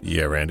 Dave.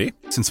 Yeah, Randy.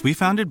 Since we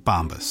founded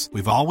Bombas,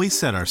 we've always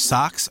said our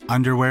socks,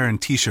 underwear,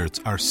 and T-shirts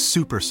are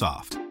super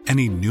soft.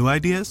 Any new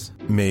ideas?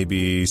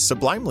 Maybe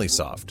sublimely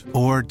soft.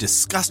 Or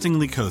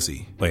disgustingly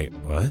cozy. Wait,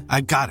 what?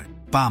 I got it.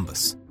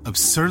 Bombas.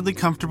 Absurdly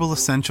comfortable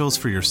essentials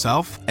for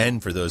yourself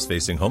and for those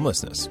facing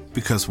homelessness.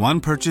 Because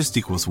one purchased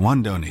equals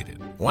one donated.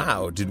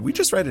 Wow, did we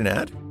just write an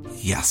ad?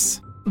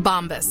 Yes.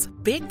 Bombas.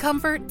 Big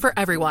comfort for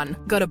everyone.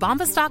 Go to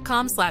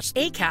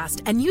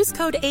bombas.com/ACAST and use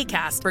code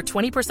ACAST for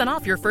 20%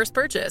 off your first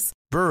purchase.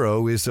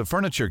 Burrow is a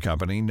furniture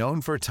company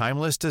known for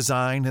timeless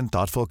design and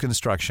thoughtful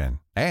construction,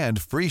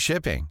 and free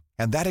shipping,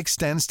 and that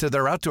extends to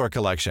their outdoor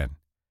collection.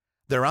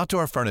 Their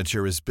outdoor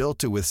furniture is built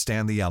to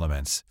withstand the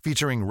elements,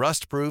 featuring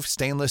rust-proof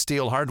stainless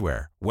steel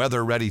hardware,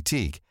 weather-ready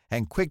teak,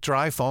 and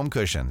quick-dry foam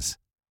cushions.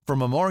 For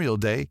Memorial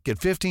Day, get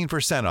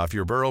 15% off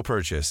your Burrow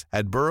purchase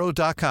at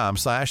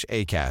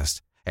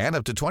burrow.com/ACAST, and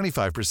up to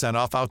 25%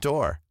 off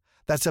outdoor.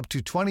 That's up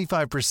to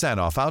 25%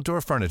 off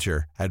outdoor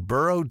furniture at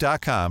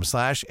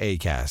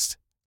burrow.com/ACAST.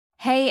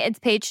 Hey, it's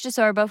Paige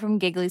DeSorbo from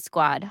Giggly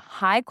Squad.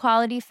 High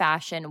quality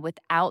fashion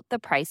without the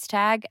price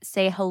tag.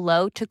 Say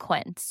hello to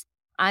Quince.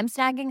 I'm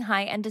snagging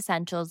high-end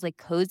essentials like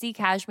cozy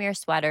cashmere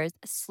sweaters,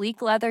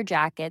 sleek leather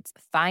jackets,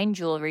 fine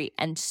jewelry,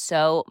 and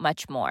so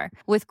much more.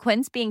 With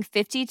Quince being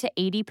 50 to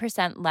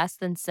 80% less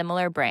than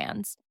similar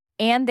brands.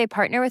 And they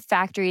partner with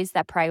factories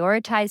that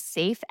prioritize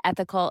safe,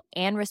 ethical,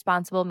 and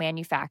responsible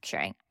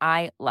manufacturing.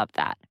 I love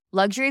that.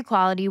 Luxury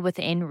quality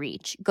within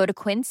reach. Go to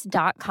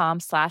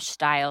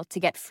quince.com/style to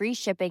get free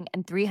shipping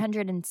and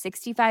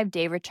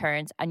 365-day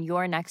returns on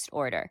your next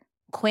order.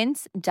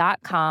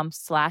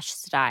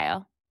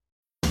 Quince.com/style.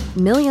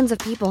 Millions of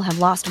people have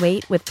lost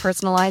weight with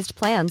personalized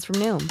plans from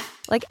Noom.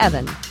 Like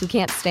Evan, who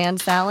can't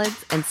stand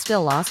salads and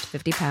still lost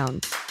 50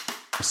 pounds.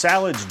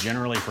 Salads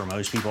generally for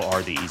most people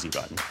are the easy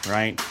button,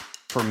 right?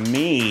 For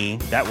me,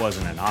 that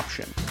wasn't an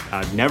option.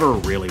 I never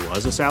really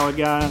was a salad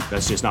guy.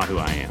 That's just not who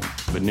I am.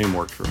 But Noom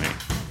worked for me.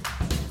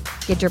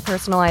 Get your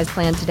personalized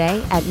plan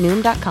today at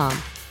Noom.com.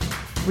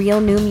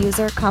 Real Noom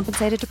user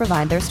compensated to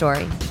provide their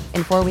story.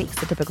 In 4 weeks,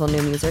 the typical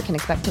Noom user can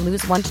expect to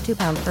lose 1 to 2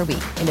 pounds per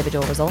week.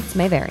 Individual results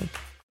may vary.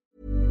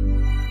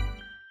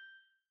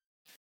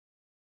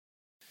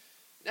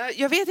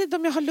 Jag vet inte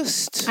om jag har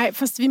lust. Nej,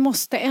 fast vi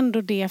måste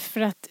ändå det,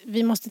 för att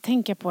vi måste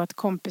tänka på att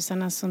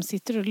kompisarna som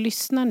sitter och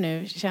lyssnar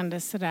nu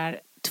kände sådär,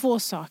 2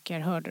 saker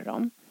hörde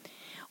de.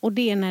 Och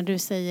det är när du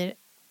säger,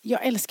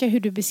 jag älskar hur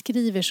du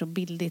beskriver så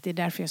bildigt, det är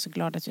därför jag är så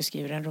glad att du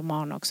skriver en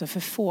roman också, för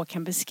få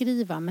kan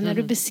beskriva. Men när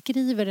du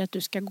beskriver att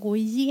du ska gå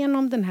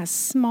igenom den här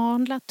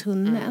smala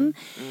tunneln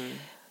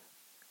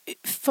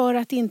för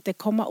att inte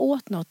komma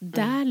åt något,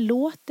 där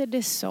låter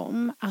det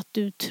som att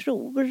du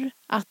tror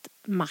att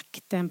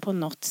makten på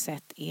något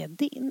sätt är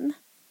din.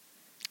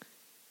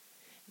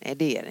 Nej,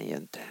 det är den ju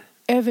inte.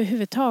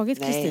 Överhuvudtaget,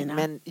 Kristina.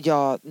 Men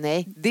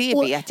det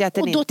vet jag att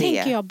den inte är. Och då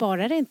tänker jag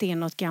bara det inte är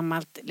något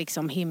gammalt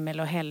liksom himmel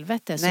och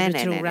helvete så du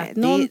tror att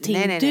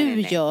någonting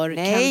du gör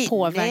kan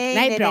påverka.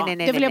 Nej, bra.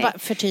 Det vill jag bara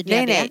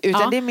förtydliga det.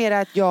 Utan det är mer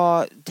att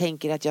jag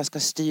tänker att jag ska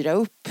styra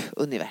upp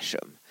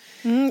universum.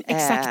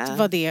 Exakt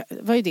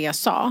var ju det jag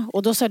sa.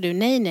 Och då sa du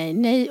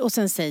nej. Och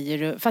sen säger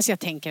du, fast jag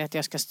tänker att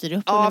jag ska styra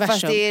upp universum. Ja,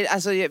 fast det är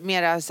alltså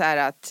mera så här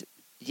att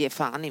ge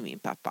fan i min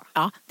pappa.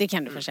 Ja, det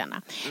kan du få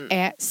känna.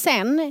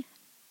 Sen,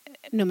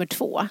 nummer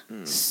 2.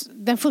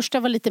 Den första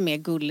var lite mer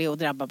gullig och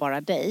drabbar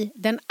bara dig.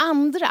 Den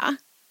andra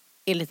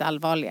är lite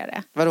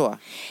allvarligare. Vadå?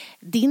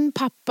 Din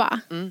pappa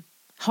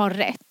har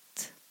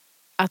rätt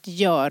att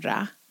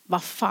göra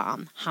vad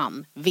fan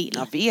han vill.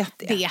 Jag vet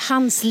det. Det är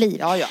hans liv.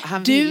 Ja,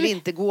 han vill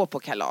inte gå på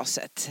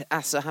kalaset.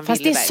 Alltså, han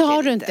fast det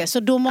sa du inte, så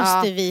då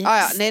måste vi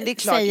nej, det är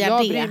klart. säga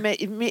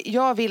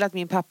jag vill att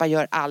min pappa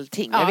gör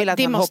allting. Jag vill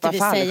att han hoppar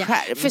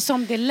fallskärm. För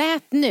som det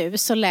lät nu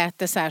så lät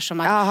det så här som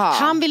att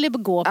han ville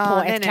gå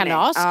på ett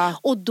kalas.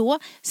 Och då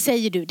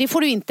säger du, det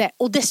får du inte.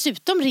 Och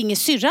dessutom ringer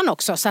syrran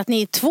också, så att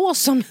ni är 2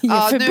 som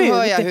ger förbud. Nu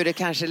hör jag hur det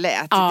kanske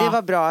lät. Det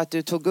var bra att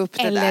du tog upp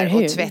det där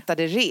och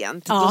tvättade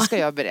rent. Då ska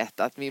jag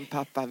berätta att min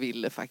pappa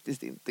ville faktiskt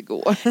inte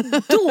gå.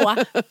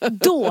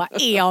 Då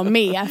är jag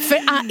med.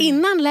 För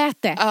innan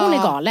lät det, hon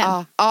är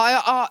galen.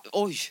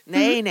 Oj,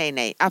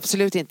 nej,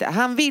 absolut inte.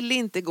 Han vill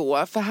inte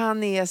gå, för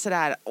han är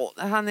sådär,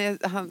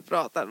 han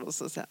pratar och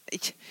så här,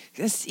 jag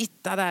ska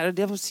sitta där och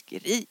det var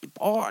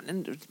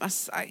barnen,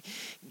 massa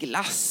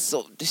glass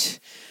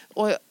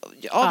och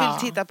jag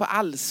vill titta på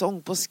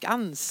Allsång på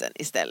Skansen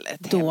istället.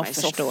 Då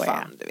förstår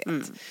jag. Du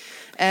vet.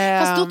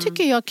 Fast då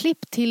tycker jag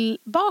klipp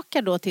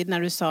tillbaka då till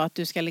när du sa att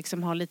du ska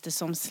liksom ha lite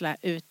som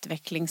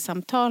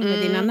utvecklingssamtal med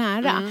dina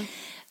nära.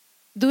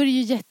 Då är det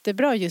ju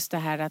jättebra just det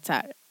här att så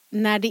här,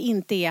 när det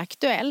inte är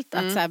aktuellt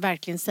att så här,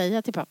 verkligen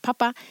säga till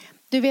pappa,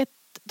 du vet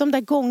de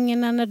där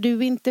gångerna när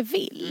du inte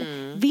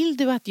vill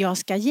du att jag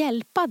ska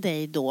hjälpa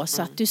dig då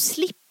så att du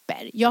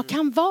slipper? Jag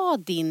kan vara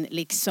din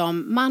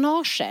liksom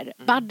manager,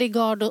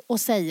 bodyguard och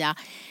säga,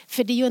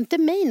 för det är ju inte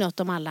mig något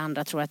om alla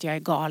andra tror att jag är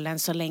galen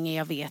så länge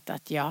jag vet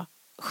att jag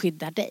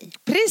skyddar dig.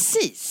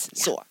 Precis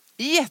så.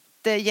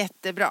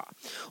 Jättebra.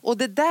 Och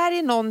det där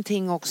är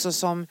någonting också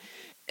som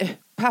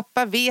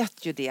pappa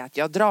vet ju det, att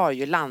jag drar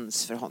ju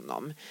lans för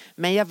honom.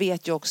 Men jag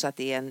vet ju också att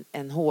det är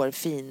en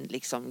hårfin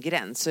liksom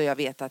gräns. Så jag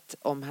vet att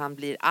om han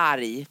blir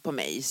arg på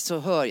mig så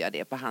hör jag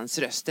det på hans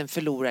röst. Den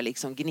förlorar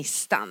liksom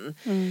gnistan.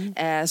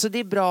 Så det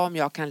är bra om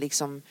jag kan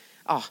liksom,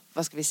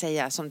 vad ska vi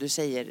säga, som du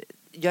säger,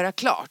 göra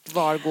klart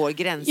var går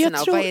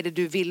gränserna och vad är det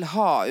du vill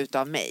ha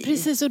utav mig.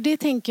 Precis, och det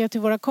tänker jag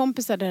till våra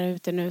kompisar där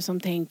ute nu som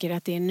tänker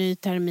att det är en ny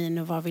termin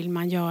och vad vill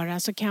man göra,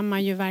 så kan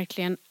man ju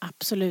verkligen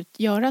absolut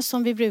göra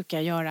som vi brukar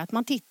göra, att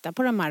man tittar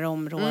på de här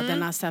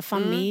områdena, så här,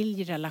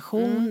 familj,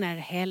 relationer,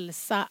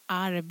 hälsa,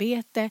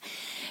 arbete,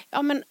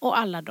 och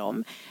alla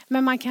dem.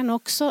 Men man kan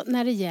också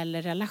när det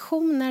gäller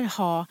relationer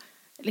ha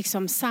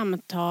liksom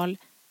samtal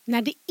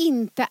när det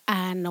inte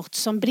är något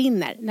som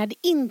brinner. När det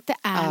inte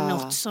är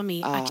något som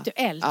är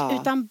aktuellt.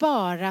 Utan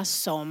bara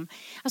som,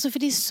 alltså för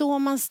det är så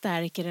man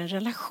stärker en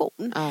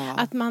relation.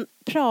 Att man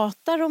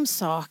pratar om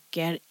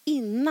saker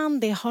innan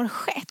det har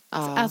skett.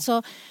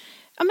 Alltså,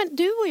 men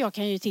du och jag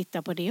kan ju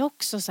titta på det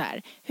också så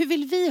här. Hur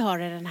vill vi ha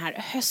det den här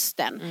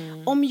hösten?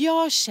 Om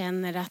jag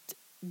känner att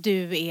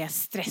du är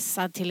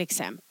stressad till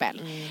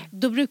exempel.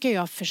 Då brukar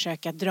jag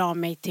försöka dra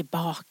mig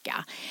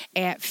tillbaka.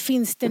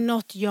 Finns det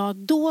något jag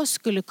då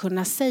skulle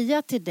kunna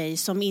säga till dig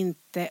som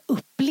inte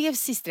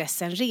upplevs i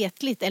stressen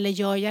retligt? Eller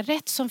gör jag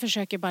rätt som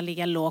försöker bara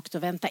ligga lågt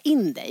och vänta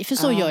in dig? För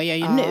så gör jag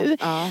ju nu.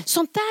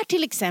 Sånt där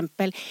till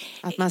exempel.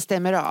 Att man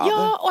stämmer av.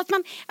 Ja, och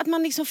att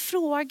man liksom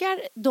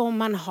frågar de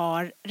man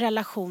har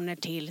relationer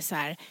till så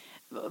här.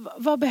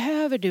 Vad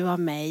behöver du av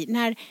mig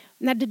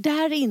när det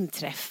där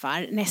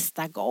inträffar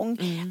nästa gång?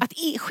 Att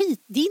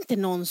det är inte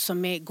någon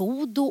som är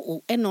god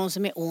och någon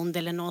som är ond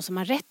eller någon som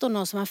har rätt och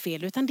någon som har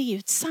fel, utan det är ju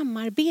ett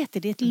samarbete,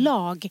 det är ett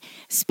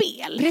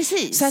lagspel.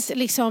 Precis. Så att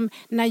liksom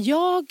när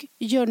jag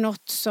gör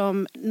något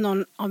som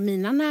någon av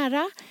mina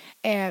nära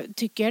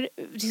tycker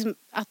liksom,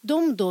 att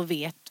de då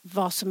vet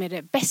vad som är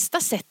det bästa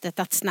sättet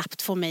att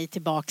snabbt få mig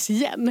tillbaks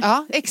igen.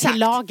 Ja, exakt. Till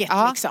laget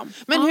liksom.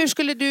 Men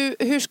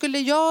hur skulle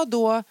jag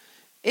då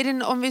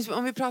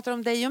Om vi pratar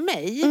om dig och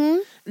mig.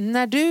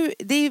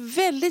 Det är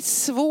väldigt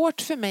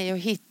svårt för mig att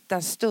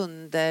hitta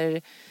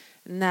stunder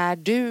när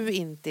du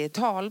inte är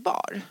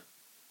talbar.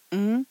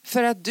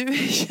 För att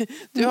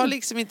du har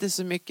liksom inte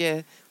så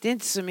mycket, det är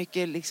inte så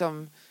mycket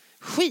liksom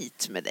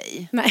skit med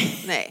dig.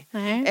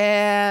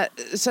 Nej.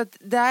 Så att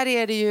där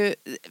är det ju,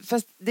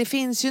 fast det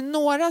finns ju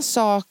några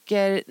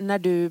saker när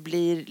du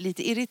blir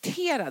lite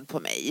irriterad på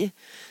mig.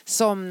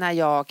 Som när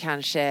jag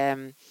kanske,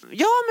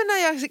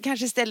 när jag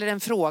kanske ställer en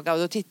fråga och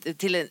då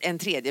till en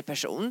tredje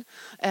person.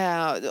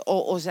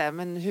 Och säger,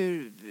 men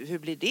hur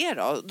blir det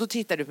då? Då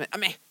tittar du på mig,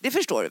 men det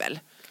förstår du väl?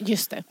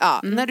 Just det.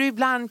 Ja, när du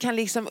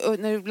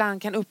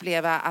ibland kan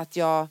uppleva att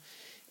jag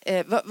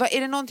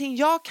är det någonting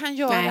jag kan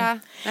göra?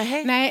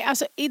 Nej,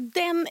 alltså i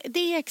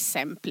det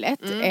exemplet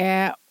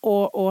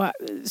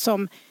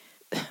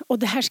och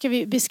det här ska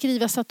vi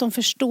beskriva så att de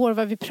förstår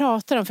vad vi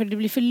pratar om, för det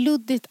blir för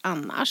luddigt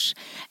annars.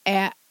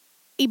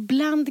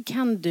 Ibland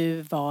kan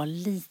du vara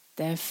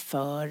lite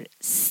för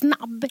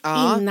snabb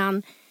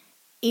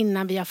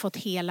innan vi har fått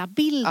hela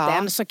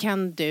bilden, så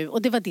kan du,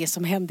 och det var det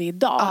som hände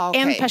idag.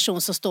 En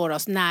person som står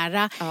oss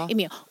nära är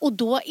med, och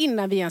då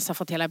innan vi ens har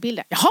fått hela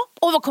bilden,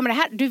 och vad kommer det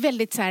här? Du är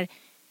väldigt så här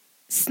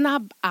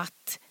snabb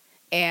att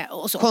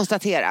och så.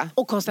 Konstatera.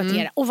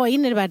 Och vad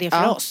innebär det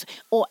för oss?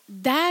 Och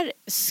där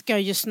ska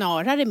ju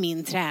snarare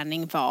min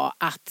träning vara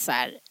att så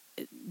här,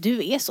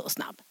 du är så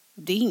snabb.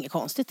 Det är inget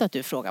konstigt att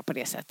du frågar på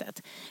det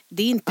sättet.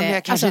 Det är inte, men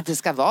jag kanske inte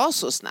ska vara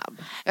så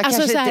snabb.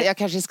 Jag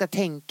kanske ska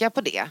tänka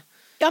på det.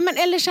 Ja, men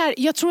eller så här,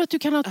 jag tror att du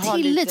kan ha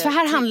tillit, för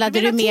här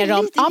handlade det mer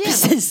om,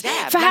 precis.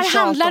 För här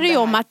handlar det ju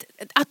om att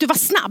du var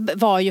snabb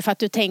var ju för att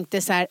du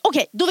tänkte så här,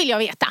 okej, då vill jag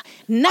veta.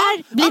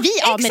 När blir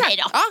vi av med dig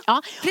då?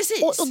 Ja,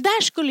 precis. Och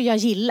där skulle jag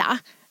gilla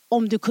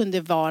om du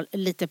kunde vara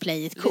lite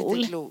play it cool.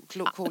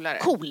 Lite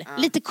coolare.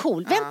 Lite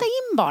cool. Vänta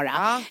in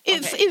bara.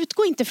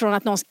 Utgå inte från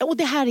att någon, och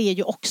det här är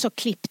ju också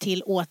klipp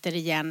till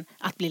återigen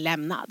att bli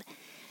lämnad.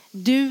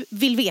 Du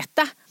vill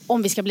veta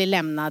om vi ska bli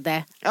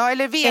lämnade. Ja,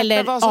 eller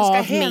veta vad som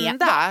ska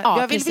hända.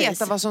 Jag vill precis.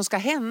 veta vad som ska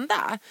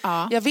hända.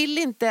 Jag vill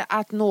inte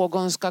att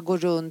någon ska gå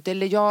runt.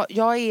 Eller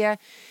jag är...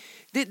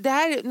 Det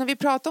här, när vi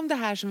pratar om det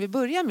här som vi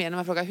börjar med, när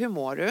man frågar hur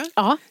mår du?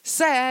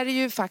 Så är det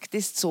ju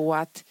faktiskt så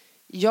att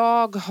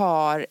jag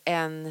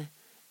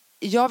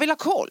vill ha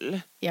koll.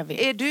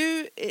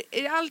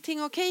 Är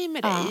allting okej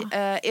med dig?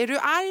 Är du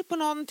arg på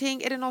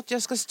någonting? Är det något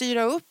jag ska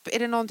styra upp? Är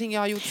det någonting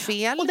jag har gjort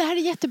fel? Och det här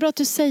är jättebra att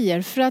du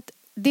säger, för att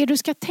det du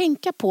ska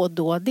tänka på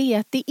då, det är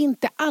att det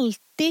inte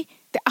alltid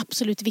det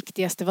absolut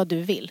viktigaste vad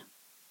du vill.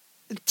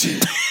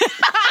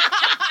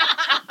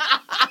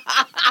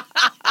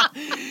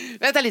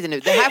 Vänta lite nu,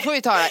 det här får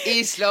vi ta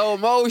i slow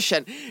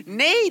motion.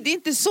 Nej, det är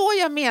inte så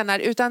jag menar,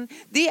 utan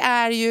det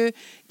är ju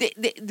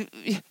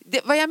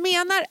vad jag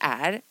menar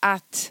är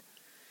att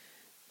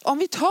om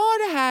vi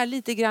tar det här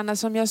lite grann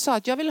som jag sa,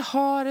 att jag vill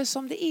ha det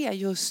som det är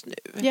just nu.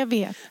 Jag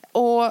vet.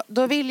 Och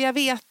då vill jag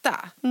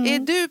veta, är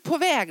du på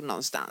väg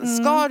någonstans?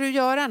 Ska du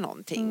göra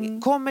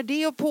någonting? Kommer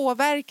det att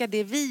påverka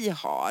det vi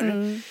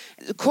har?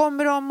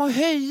 Kommer de att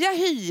höja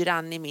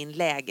hyran i min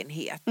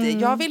lägenhet?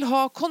 Jag vill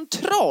ha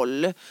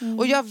kontroll.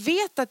 Och jag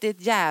vet att det är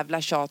ett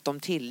jävla tjat om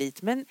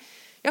tillit, men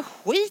jag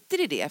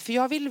skiter i det, för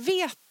jag vill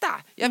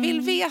veta. Jag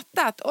vill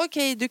veta att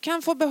okej, du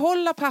kan få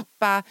behålla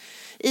pappa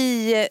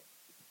i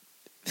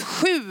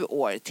 7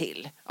 år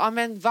till. Ja,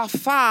 men vad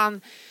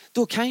fan,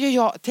 då kan ju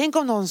jag, tänk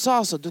om någon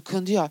sa så, då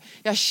kunde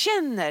jag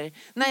känner,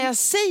 när jag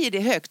säger det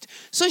högt,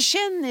 så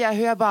känner jag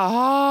hur jag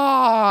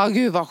bara,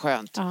 gud vad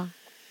skönt.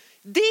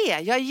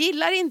 Jag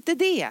gillar inte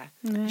det.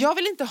 Jag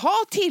vill inte ha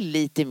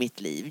tillit i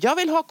mitt liv. Jag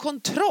vill ha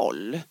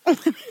kontroll.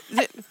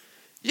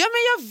 Ja,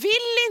 men jag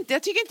vill inte.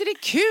 Jag tycker inte det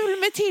är kul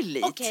med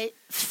tillit. Okej.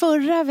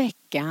 Förra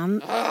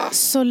veckan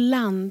så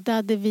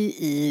landade vi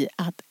i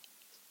att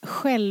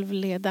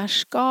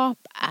självledarskap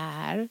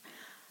är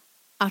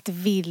att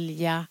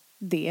vilja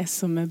det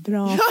som är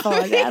bra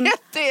för en.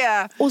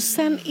 Det. Och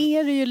sen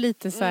är det ju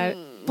lite så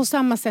här, på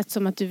samma sätt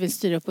som att du vill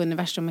styra upp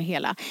universum och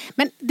hela.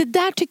 Men det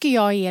där tycker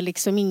jag är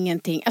liksom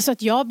ingenting. Alltså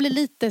att jag blir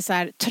lite så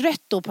här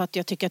trött då på att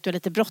jag tycker att du är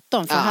lite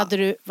bråttom. För hade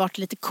du varit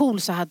lite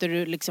cool så hade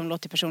du liksom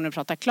låtit personen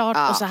prata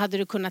klart. Och så hade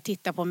du kunnat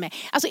titta på mig.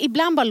 Alltså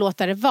ibland bara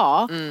låta det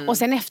vara. Och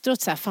sen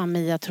efteråt så här, fan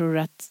Mia, tror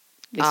du att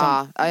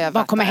liksom,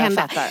 vad kommer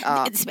hända?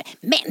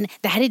 Men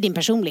det här är din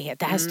personlighet.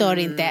 Det här stör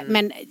inte.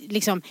 Men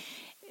liksom,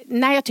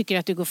 när jag tycker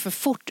att du går för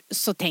fort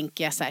så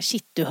tänker jag så här,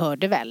 shit, du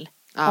hörde väl.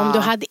 Om du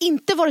hade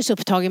inte varit så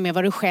upptagen med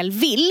vad du själv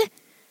vill,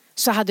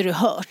 så hade du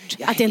hört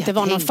att det inte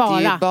var någon fara. Jag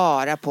tänkte ju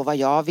bara på vad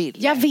jag vill.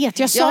 Jag vet,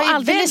 jag sa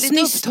alldeles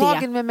nyss det. Jag är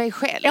väldigt upptagen med mig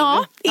själv.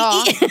 Ja.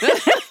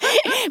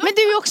 Men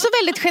du är också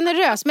väldigt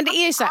generös. Men det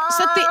är så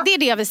att det är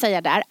det jag vill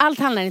säga där. Allt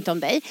handlar inte om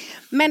dig.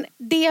 Men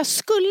det jag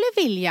skulle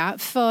vilja,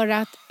 för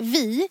att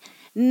vi,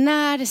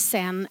 när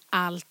sen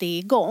allt är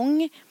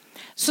igång,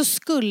 så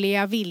skulle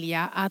jag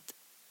vilja att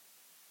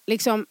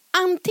liksom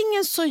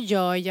antingen så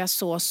gör jag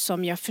så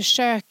som jag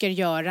försöker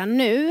göra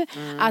nu.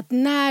 Att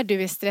när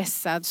du är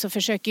stressad så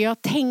försöker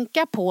jag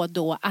tänka på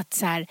då att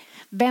så här,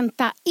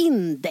 vänta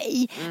in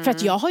dig. För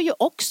att jag har ju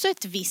också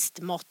ett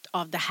visst mått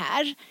av det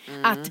här.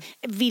 Att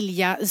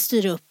vilja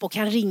styra upp och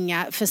kan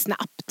ringa för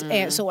snabbt.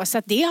 Så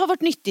att det har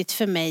varit nyttigt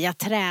för mig att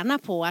träna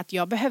på att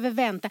jag behöver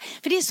vänta.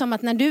 För det är som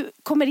att när du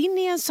kommer in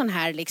i en sån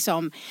här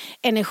liksom,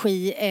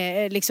 energi,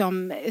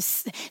 liksom,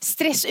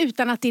 stress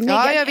utan att det är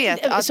Ja, jag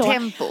vet.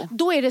 Tempo.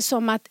 Då är det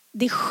som att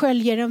det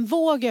sköljer en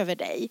våg över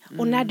dig.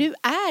 Och när du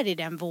är i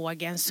den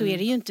vågen så är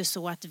det ju inte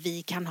så att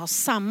vi kan ha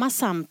samma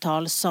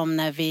samtal som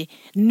när vi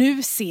nu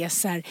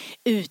ses här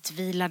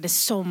utvilade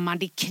sommar,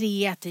 det är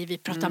kreativt, vi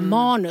pratar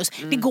manus.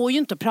 Det går ju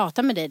inte att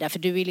prata med dig där för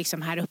du är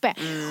liksom här uppe.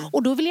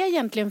 Och då vill jag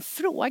egentligen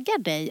fråga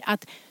dig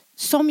att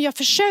som jag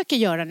försöker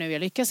göra nu, jag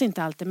lyckas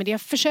inte alltid, men det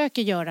jag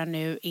försöker göra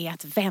nu är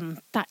att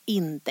vänta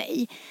in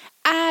dig.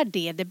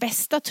 Är det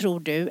bästa tror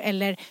du?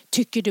 Eller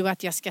tycker du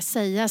att jag ska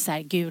säga så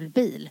här gul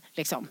bil?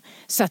 Liksom,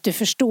 så att du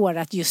förstår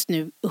att just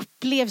nu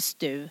upplevs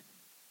du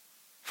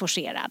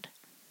forcerad.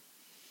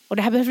 Och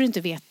det här behöver du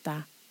inte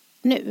veta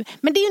nu.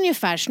 Men det är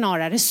ungefär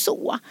snarare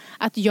så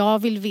att jag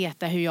vill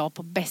veta hur jag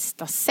på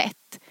bästa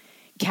sätt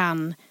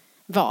kan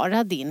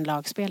vara din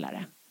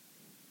lagspelare.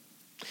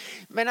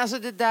 Men alltså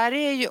det där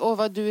är ju, och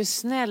vad du är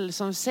snäll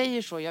som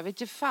säger så. Jag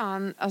vet ju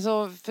fan,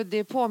 alltså, för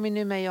det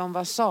påminner mig om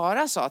vad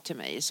Sara sa till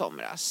mig i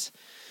somras.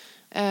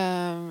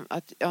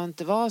 Att jag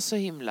inte var så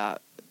himla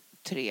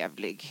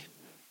trevlig.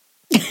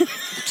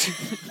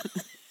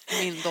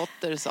 Min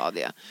dotter sa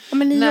det. Ja,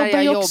 men ni när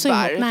jobbar jag också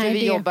jobbar, ihop. Nej, för vi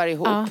det... jobbar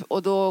ihop. Ja.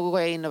 Och då går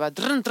jag in och bara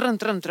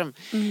drum.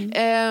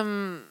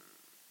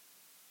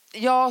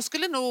 Jag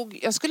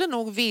skulle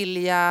nog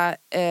vilja,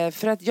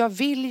 för att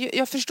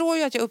jag förstår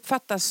ju att jag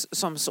uppfattas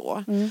som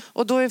så.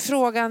 Och då är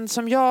frågan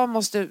som jag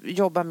måste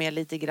jobba med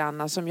lite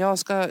grann, som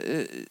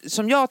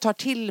jag tar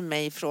till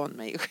mig från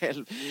mig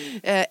själv,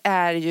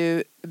 är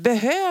ju,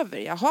 behöver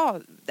jag ha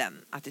den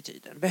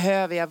attityden?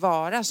 Behöver jag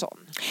vara sån?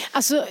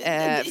 Alltså,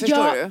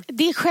 förstår du?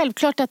 Det är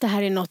självklart att det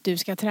här är något du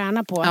ska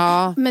träna på.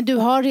 Ja. Men du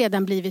har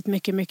redan blivit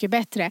mycket, mycket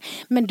bättre.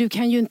 Men du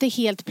kan ju inte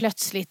helt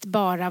plötsligt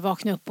bara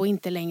vakna upp och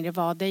inte längre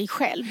vara dig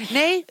själv.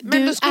 Nej,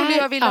 men då skulle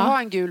jag vilja ha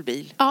en gul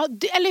bil. Ja,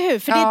 eller hur?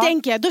 För det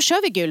tänker jag, då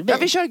kör vi gul bil. Ja,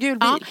 vi kör gul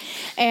bil.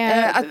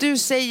 Att du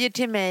säger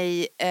till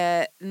mig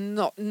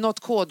något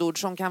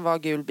kodord som kan vara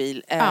gul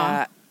bil.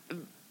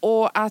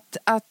 Och att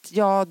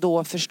jag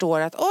då förstår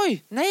att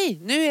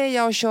nu är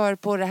jag och kör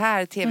på det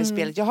här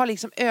tv-spelet. Jag har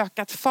liksom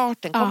ökat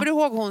farten. Kommer du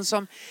ihåg hon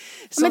som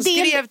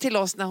skrev till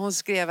oss när hon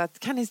skrev att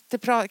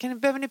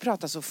behöver ni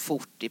prata så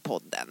fort i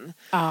podden?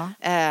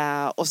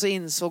 Och så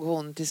insåg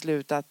hon till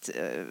slut att,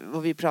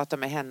 och vi pratade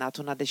med henne, att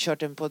hon hade kört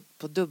den på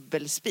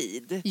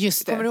dubbelspeed.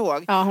 Just det. Kommer du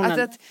ihåg? Ja,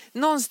 att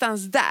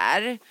någonstans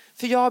där,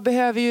 för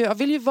jag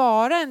vill ju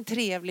vara en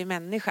trevlig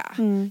människa.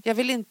 Jag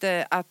vill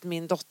inte att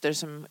min dotter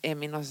som är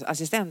min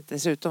assistent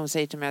dessutom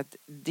säger till mig att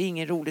det är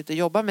ingen roligt att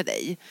jobba med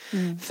dig.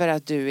 För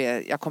att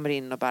jag kommer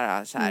in och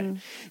bara så här.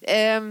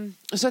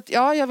 Så att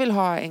jag vill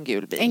ha en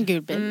gul bil. En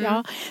gul bil,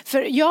 ja.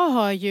 För jag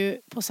har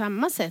ju på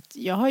samma sätt,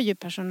 jag har ju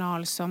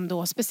personal som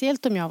då,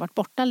 speciellt om jag har varit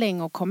borta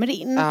länge och kommer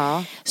in,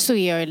 så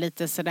är jag ju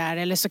lite sådär,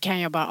 eller så kan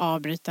jag bara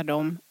avbryta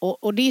dem.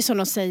 Och det är som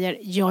de säger,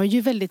 jag är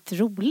ju väldigt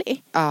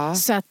rolig.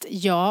 Så att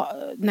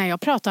när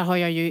jag pratar har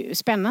jag ju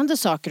spännande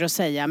saker att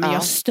säga, men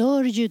jag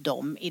stör ju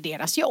dem i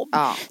deras jobb.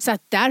 Så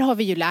att där har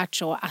vi ju lärt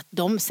så att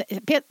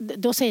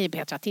då säger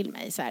Petra till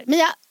mig så här: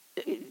 Mia,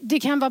 det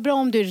kan vara bra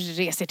om du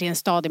reser till en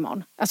stad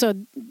imorgon. Alltså,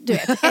 du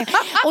vet.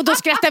 Och då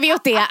skrattar vi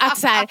åt det. Att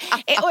så här,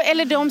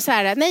 eller de så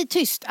här, nej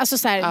tyst. Alltså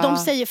så här, de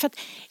säger, för att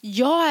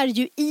jag är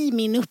ju i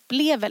min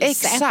upplevelse.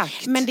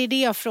 Exakt. Men det är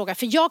det jag frågar.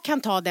 För jag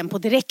kan ta den på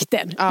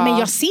direkten. Men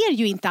jag ser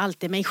ju inte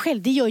alltid mig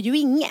själv. Det gör ju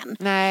ingen.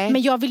 Nej.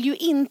 Men jag vill ju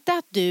inte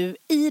att du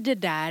i det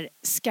där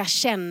ska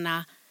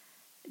känna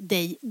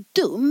dig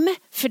dum.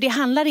 För det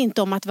handlar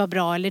inte om att vara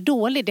bra eller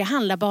dålig. Det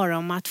handlar bara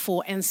om att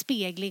få en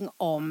spegling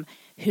om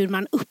hur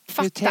man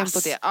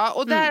uppfattas.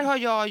 Och där har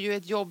jag ju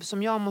ett jobb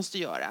som jag måste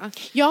göra.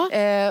 Ja.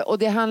 Och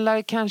det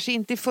handlar kanske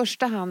inte i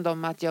första hand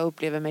om att jag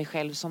upplever mig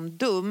själv som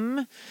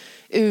dum.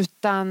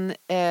 Utan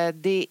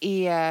det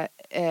är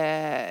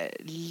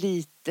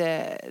lite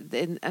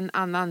en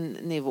annan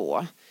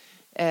nivå.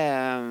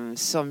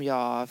 Som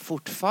jag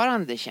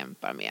fortfarande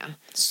kämpar med.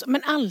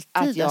 Men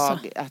alltid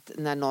att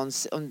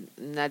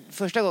när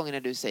första gången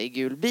när du säger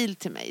gul bil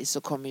till mig,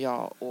 så kommer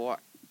jag och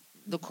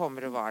då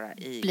kommer det vara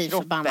i bli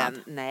kroppen. Förbannad.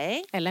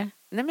 Nej. Eller?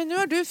 Nej, men nu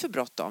har du för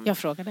bråttom. Jag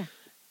frågade.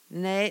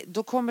 Nej,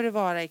 då kommer det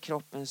vara i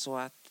kroppen så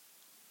att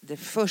det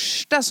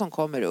första som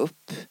kommer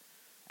upp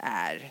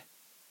är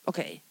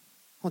okej,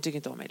 hon tycker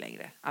inte om mig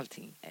längre.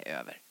 Allting är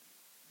över.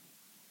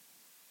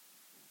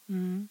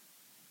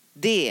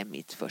 Det är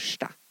mitt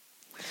första.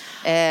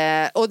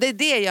 Och det är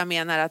det jag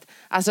menar att,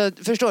 alltså,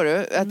 förstår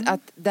du?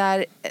 Att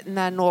där,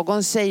 när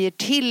någon säger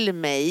till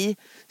mig,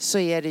 så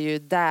är det ju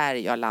där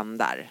jag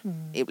landar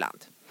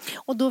ibland.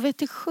 Och då vet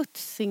du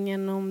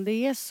skjutsingen om det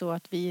är så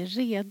att vi är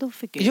redo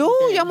för Gud. Jo,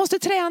 jag måste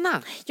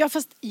träna. Ja,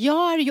 fast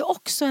jag är ju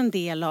också en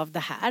del av det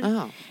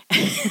här.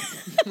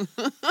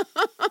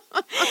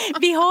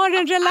 Vi har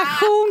en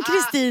relation,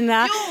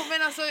 Kristina. Jo,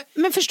 men alltså...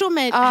 Men förstå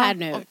mig här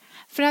nu.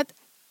 För att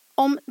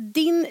om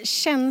din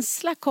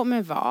känsla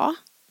kommer vara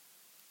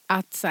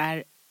att så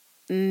här,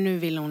 nu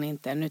vill hon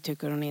inte, nu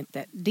tycker hon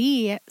inte.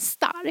 Det är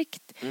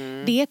starkt.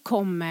 Det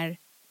kommer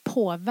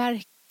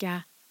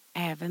påverka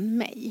även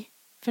mig.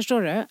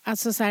 Förstår du?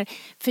 Alltså så här,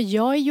 för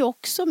jag är ju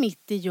också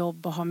mitt i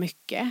jobb och har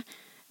mycket.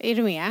 Är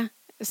du med?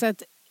 Så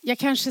att jag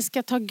kanske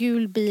ska ta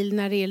gul bil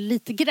när det är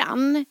lite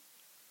grann.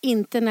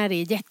 Inte när det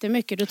är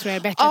jättemycket. Då tror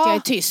jag det är bättre att jag är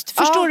tyst.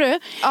 Förstår du?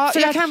 Ja, för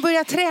jag att, kan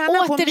börja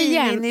träna på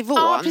mininivån.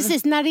 Ja,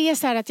 precis. När det är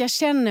så här att jag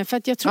känner. För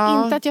att jag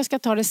tror inte att jag ska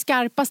ta det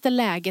skarpaste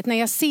läget. När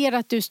jag ser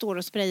att du står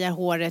och sprayar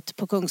håret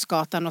på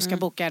Kungsgatan och ska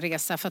boka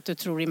resa för att du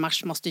tror i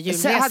mars måste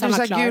julresan vara klar.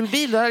 Hade du sagt gul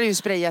bil, då hade du ju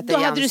sprayat dig i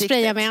ansiktet. Då hade du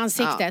sprayat mig i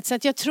ansiktet. Ja. Så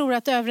att jag tror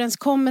att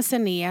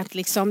överenskommelsen är att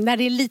liksom, när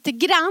det är lite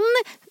grann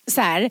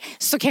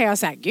så kan jag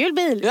säga gul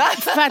bil.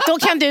 För att då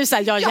kan du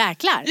säga, ja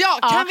jäklar. Ja,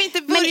 kan vi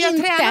inte börja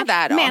träna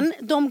där då? Men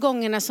de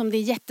gångerna som det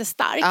är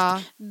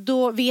jättestarkt,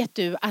 då vet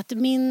du att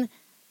min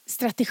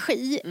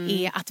strategi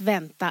är att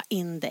vänta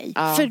in dig.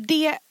 För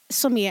det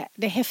som är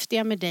det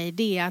häftiga med dig,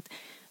 det är att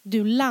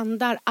du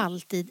landar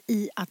alltid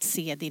i att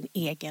se din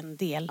egen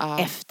del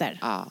efter.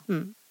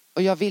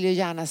 Och jag vill ju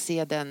gärna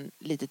se den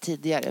lite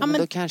tidigare,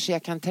 men då kanske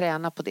jag kan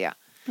träna på det.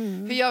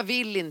 För jag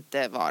vill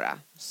inte vara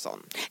sån.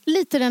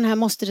 Lite den här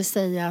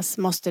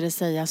måste det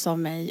sägas av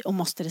mig och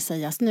måste det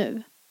sägas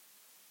nu.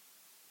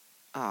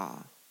 Ja,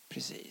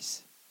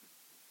 precis.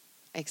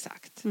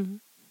 Exakt.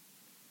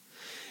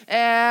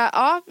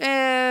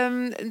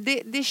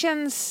 Det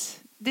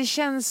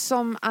känns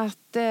som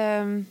att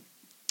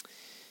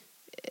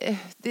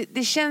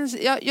det känns,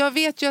 jag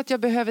vet ju att jag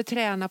behöver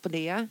träna på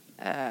det.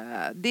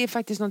 Det är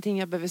faktiskt någonting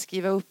jag behöver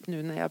skriva upp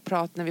nu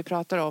när vi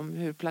pratar om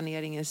hur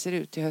planeringen ser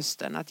ut till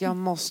hösten. Att jag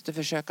måste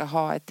försöka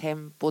ha ett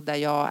tempo där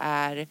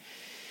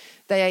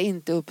jag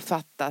inte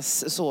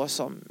uppfattas så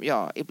som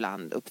jag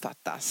ibland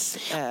uppfattas.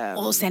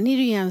 Och sen är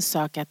det ju en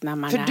sak att när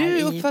man för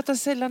du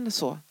uppfattas sällan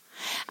så.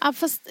 Ja,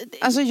 fast...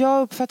 Alltså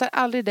jag uppfattar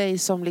aldrig dig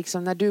som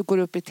liksom när du går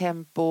upp i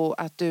tempo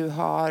att du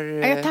har...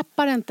 Jag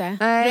tappar inte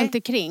runt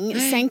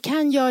omkring. Sen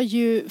kan jag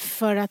ju,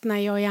 för att när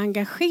jag är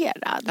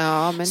engagerad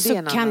men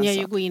så kan jag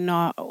ju gå in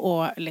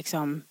och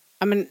liksom,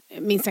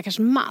 min stackars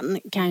man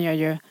kan jag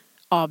ju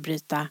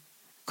avbryta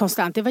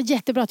konstant. Det var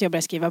jättebra att jag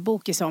började skriva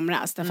bok i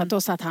somras. Därför att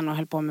då satt han och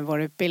höll på med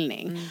vår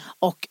utbildning.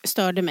 Och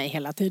störde mig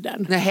hela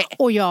tiden. Nej.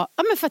 Och jag,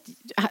 men för att,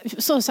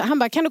 så han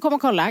bara, kan du komma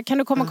och kolla? Kan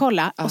du komma och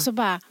kolla? Och så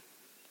bara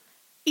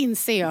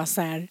inser jag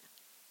så här.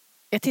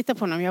 Jag tittar på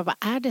honom, jag bara,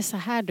 är det så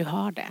här du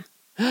har det?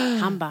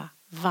 Han bara,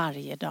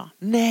 varje dag.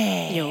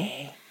 Nej. Jo.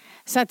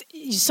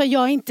 Så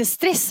jag är inte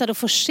stressad och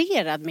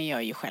forcerad, men jag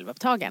är ju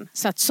självupptagen.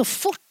 Så att så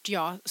fort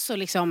jag så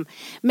liksom,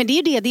 men det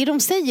är det de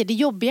säger, det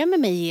jobbiga med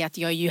mig är att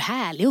jag är ju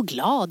härlig och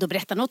glad och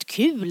berättar något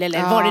kul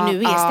eller vad det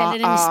nu är,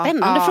 ställer en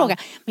spännande fråga.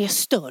 Men jag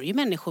stör ju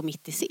människor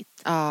mitt i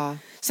sitt.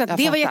 Så att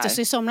det var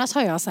jätteså. I somras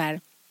har jag så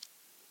här,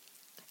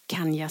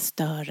 kan jag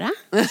störa?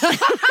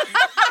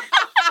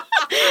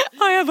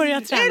 Har jag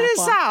börjat träna på. Är det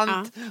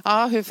sant?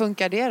 Ja, hur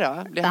funkar det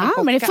då?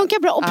 Men det funkar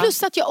bra. Och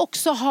plus att jag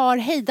också har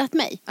hejdat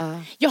mig.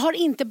 Jag har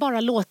inte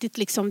bara låtit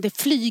liksom det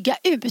flyga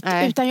ut.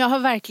 Utan jag har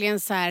verkligen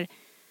så här.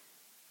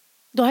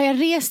 Då har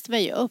jag rest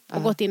mig upp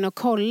och gått in och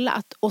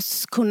kollat och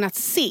kunnat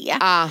se.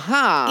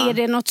 Är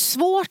det något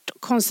svårt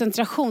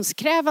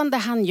koncentrationskrävande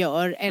han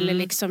gör? Eller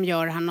liksom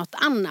gör han något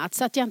annat?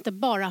 Så att jag inte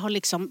bara har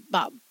liksom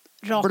bara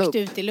rakt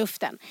ut i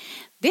luften.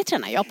 Det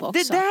tränar jag på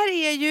också. Det där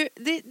är ju,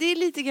 det är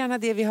lite grann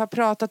det vi har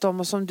pratat om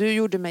och som du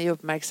gjorde mig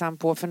uppmärksam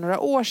på för några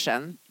år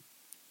sedan.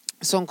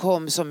 Som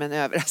kom som en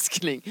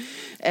överraskning.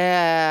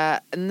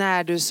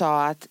 När du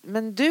sa att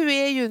men du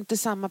är ju inte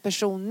samma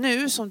person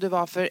nu som du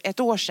var för ett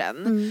år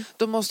sedan.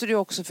 Då måste du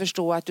också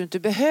förstå att du inte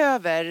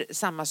behöver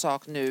samma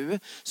sak nu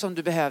som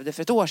du behövde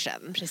för ett år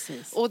sedan.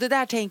 Precis. Och det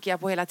där tänker jag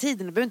på hela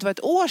tiden. Det behöver inte vara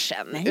ett år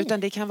sedan. Nej. Utan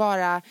det kan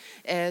vara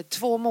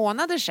 2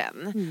 månader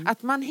sedan.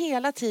 Att man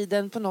hela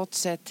tiden på något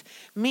sätt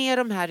med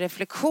de här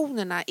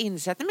reflektionerna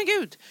inser att nej men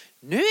gud,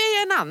 nu är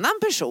jag en annan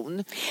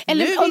person.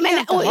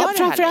 Eller,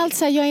 framförallt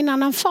så här, jag är i en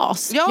annan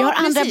fas. Jag har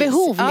andra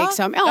behov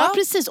liksom. Ja,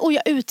 precis. Och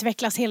jag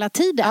utvecklas hela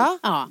tiden.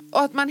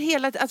 Och att man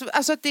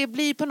alltså att det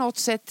blir på något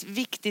sätt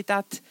viktigt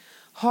att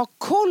ha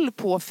koll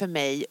på för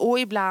mig. Och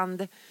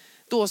ibland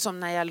då som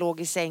när jag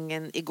låg i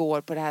sängen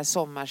igår på det här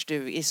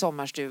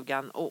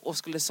sommarstugan och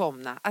skulle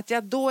somna. Att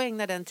jag då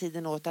ägnar den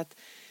tiden åt att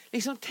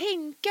liksom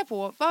tänka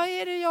på, vad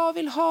är det jag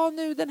vill ha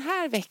nu den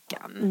här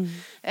veckan?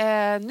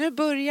 Nu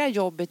börjar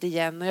jobbet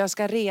igen och jag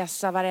ska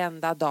resa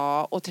varenda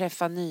dag och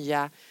träffa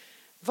nya.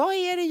 Vad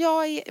är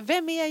det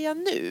vem är jag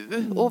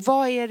nu? Och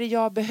vad är det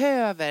jag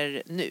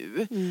behöver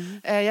nu?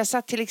 Jag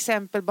satt till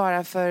exempel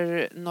bara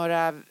för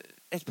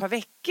ett par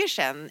veckor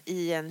sedan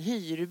i en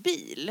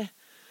hyrbil.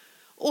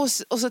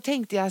 Och så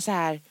tänkte jag så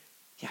här,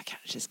 jag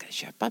kanske ska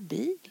köpa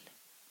bil.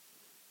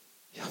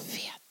 Jag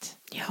vet.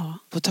 Ja.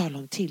 På tal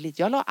om tillit.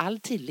 Jag la all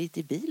tillit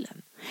i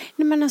bilen.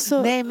 Nej, men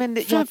alltså,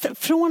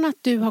 från att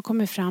du har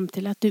kommit fram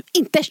till att du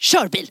inte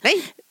kör bil.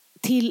 Nej.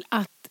 Till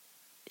att,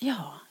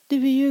 du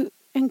är ju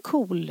en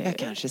cool... Jag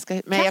kanske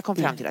ska... Men jag kom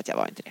fram till att jag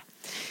var inte det.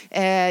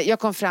 Jag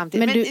kom fram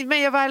till...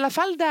 Men jag var i alla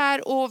fall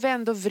där och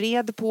vände och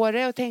vred på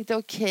det och tänkte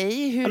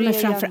okej, hur är jag nu?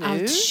 Men framför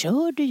allt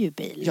kör du ju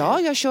bil. Ja,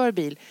 jag kör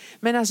bil.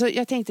 Men alltså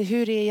jag tänkte,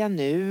 hur är jag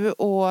nu?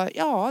 Och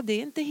det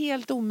är inte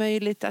helt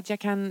omöjligt att jag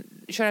kan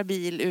köra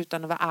bil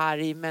utan att vara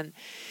arg, men...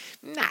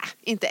 Nej,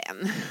 inte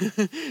än.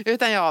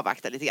 Utan jag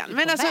avvaktar lite grann.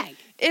 Men alltså,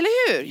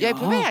 eller hur? Jag är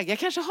på väg. Jag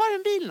kanske har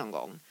en bil någon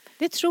gång.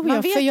 Det tror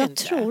jag, för jag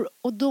tror,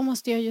 och då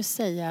måste jag ju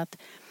säga att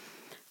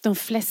de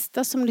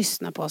flesta som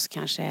lyssnar på oss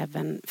kanske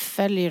även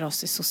följer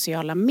oss i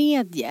sociala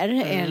medier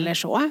eller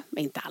så.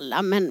 Inte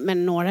alla,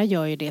 men några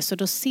gör ju det. Så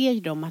då ser ju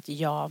de att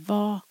jag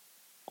var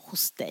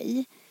hos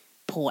dig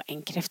på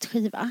en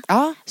kräftskiva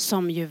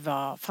som ju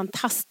var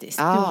fantastisk.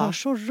 Du har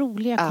så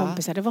roliga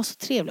kompisar, det var så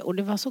trevligt och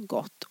det var så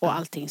gott och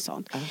allting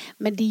sånt.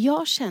 Men det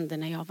jag kände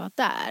när jag var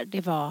där,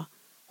 det var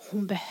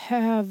hon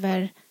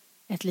behöver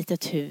ett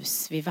litet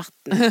hus vid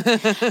vattnet.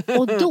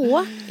 Och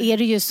då är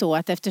det ju så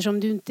att eftersom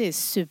du inte är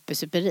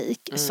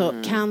superrik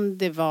så kan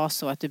det vara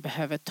så att du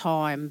behöver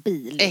ta en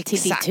bil till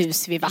ditt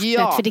hus vid vattnet.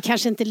 Ja. För det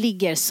kanske inte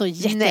ligger så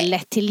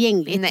jättelätt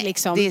tillgängligt.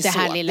 Liksom, det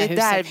här lilla huset.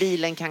 Det är där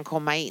bilen kan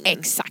komma in.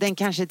 Exakt. Den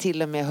kanske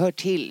till och med hör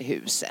till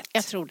huset.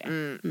 Jag tror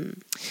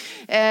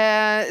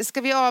det.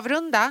 Ska vi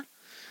avrunda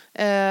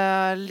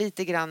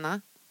lite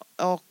granna?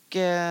 Och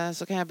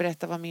så kan jag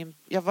berätta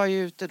jag var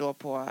ju ute då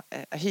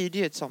jag hyrde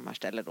ju ett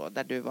sommarställe då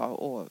där du var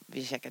och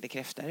vi käkade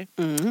kräftor.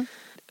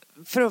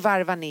 För att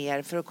varva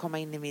ner, för att komma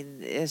in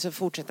i så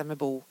fortsätta med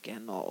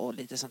boken och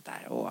lite sånt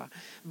där. Och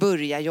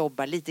börja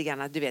jobba lite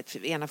grann, du vet,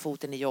 ena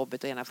foten i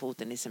jobbet och ena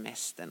foten i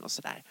semestern och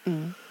sådär.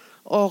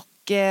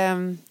 Och...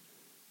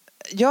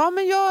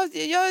 men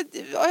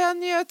jag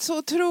njöt så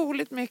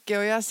otroligt mycket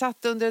och jag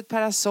satt under ett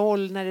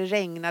parasoll när det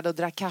regnade och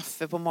drack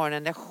kaffe på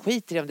morgonen. Jag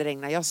skiter i om det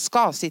regnar. Jag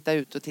ska sitta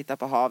ut och titta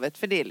på havet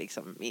för det är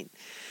liksom min.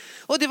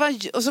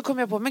 Och så kom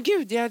jag på, men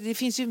gud, det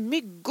finns ju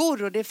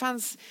myggor och det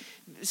fanns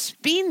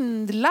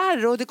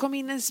spindlar och det kom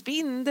in en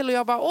spindel och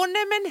jag bara,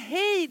 nej men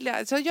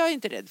hej. Så jag är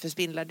inte rädd för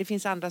spindlar, det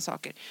finns andra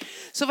saker.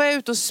 Så var jag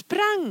ute och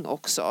sprang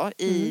också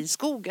i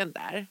skogen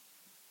där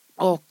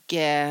och...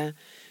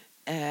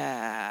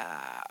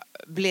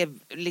 blev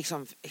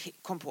liksom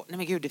kom på, nej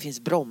men gud, det finns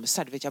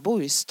bromsar, du vet, jag bor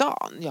ju i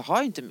stan, jag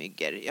har inte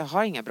myggor, jag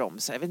har inga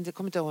bromsar, jag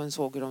kommer inte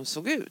ihåg hur de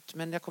såg ut,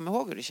 men jag kommer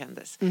ihåg hur det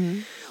kändes.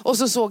 Och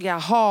så såg jag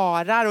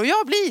harar och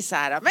jag blir så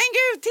här, men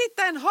gud,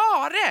 titta, en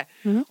hare!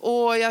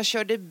 Och jag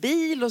körde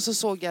bil och så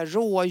såg jag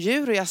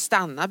rådjur och jag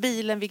stannade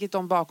bilen, vilket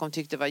de bakom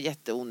tyckte var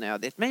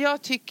jätteonödigt, men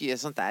jag tycker ju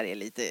sånt där är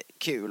lite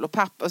kul.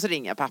 Och så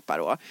ringer jag pappa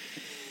då.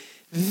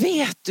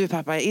 Vet du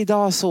pappa,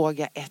 idag såg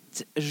jag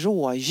ett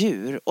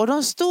rådjur och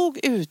de stod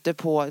ute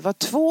det var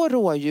 2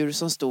 rådjur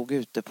som stod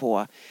ute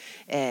på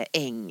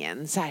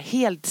ängen så här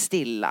helt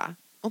stilla.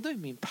 Och då är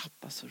min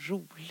pappa så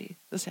rolig.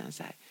 Då säger han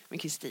så här, men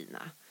Kristina,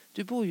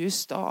 du bor ju i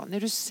stan,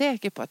 är du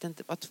säker på att det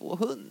inte var 2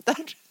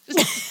 hundar?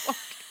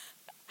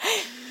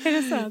 Är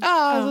det sant?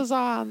 Ja, så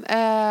sa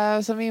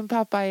han. Så min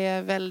pappa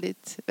är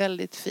väldigt,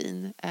 väldigt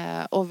fin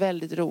och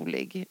väldigt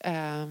rolig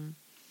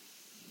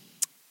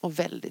och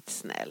väldigt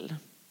snäll.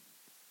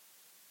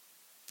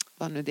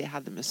 Vad nu det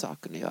hade med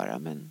saken att göra,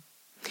 men...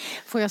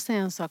 Får jag säga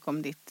en sak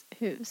om ditt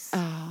hus?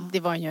 Det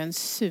var ju en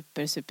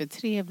super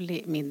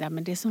trevlig middag,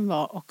 men det som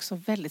var också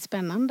väldigt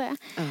spännande,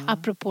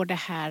 apropå det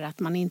här att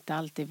man inte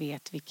alltid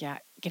vet vilka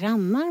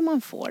grannar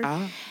man får.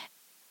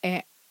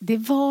 Det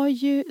var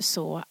ju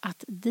så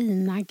att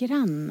dina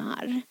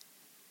grannar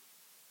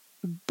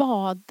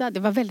badade, det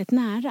var väldigt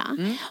nära.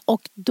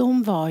 Och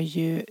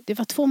det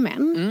var 2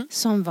 män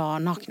som var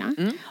nakna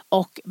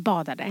och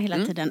badade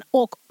hela tiden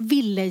och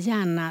ville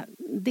gärna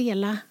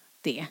dela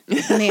det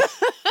med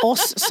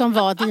oss som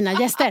var dina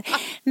gäster.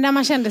 När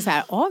man kände så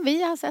här,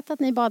 vi har sett att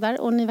ni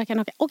badar och ni verkar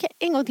nakna. Okej,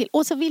 en gång till.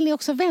 Och så vill ni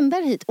också vända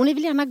er hit och ni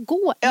vill gärna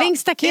gå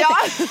längs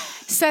staketet.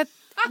 Så att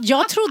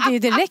jag trodde ju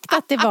direkt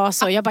att det var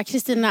så. Jag bara,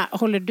 Kristina,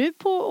 håller du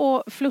på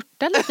att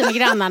flirta lite med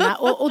grannarna?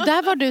 Och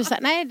där var du så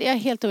här, nej, jag är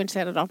helt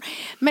ointresserad av dem.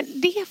 Men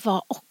det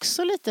var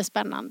också lite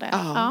spännande.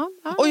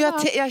 Och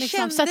jag liksom.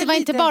 kände så att det var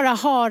inte bara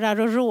harar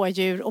och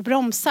rådjur och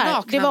bromsar.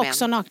 Nakna det var män.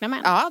 också nakna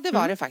män. Ja, det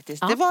var det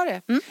faktiskt. Det var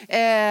det.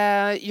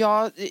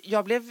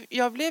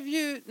 Jag blev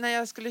ju, när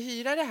jag skulle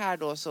hyra det här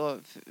då, så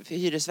för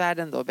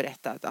hyresvärden då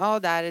berättat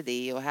att där är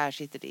det och här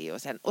sitter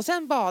det och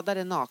sen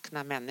badade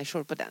nakna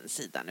människor på den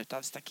sidan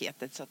utav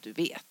staketet, så att du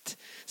vet.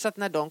 Så att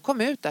när de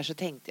kom ut där så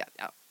tänkte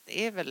jag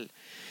det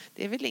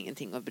är väl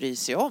ingenting att bry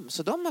sig om.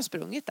 Så de har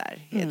sprungit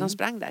där. De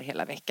sprang där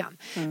hela veckan.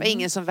 Det var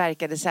ingen som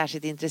verkade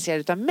särskilt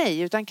intresserad av mig,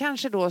 utan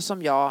kanske då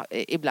som jag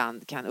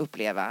ibland kan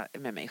uppleva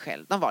med mig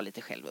själv. De var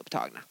lite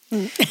självupptagna.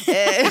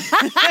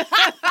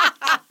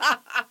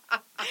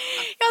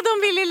 Ja,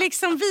 de ville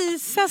liksom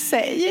visa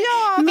sig.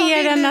 Ja,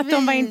 mer än att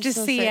de var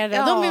intresserade.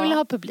 Ja. De ville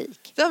ha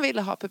publik. De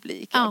ville ha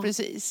publik, ja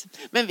precis.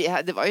 Men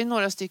det var ju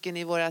några stycken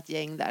i vårat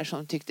gäng där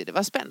som tyckte det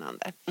var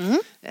spännande.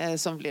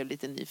 Som blev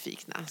lite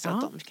nyfikna. Så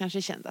att de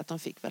kanske kände att de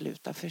fick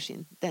valuta för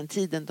den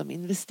tiden de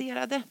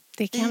investerade.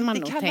 Det kan man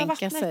nog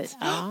tänka sig.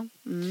 Ja.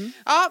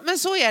 Ja, men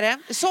så är det.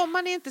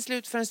 Sommaren är inte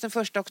slut förrän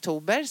den 1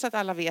 oktober, så att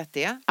alla vet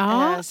det.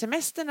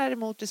 Semestern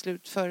däremot är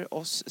slut för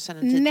oss sen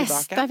en tid tillbaka.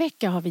 Nästa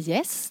vecka har vi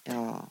gäst.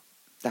 Ja,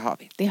 det har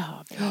vi.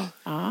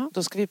 Ja.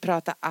 Då ska vi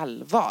prata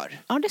allvar.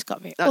 Ja, det ska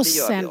vi. Ja, och det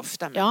gör vi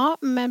ofta. Men... Ja,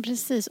 men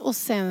precis. Och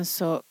sen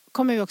så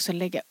kommer vi också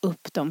lägga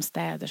upp de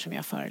städer som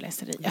jag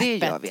föreläser i. Det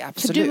gör vi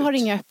absolut. För du har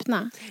inga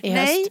öppna i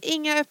höst? Nej,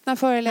 inga öppna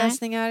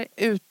föreläsningar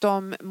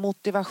utom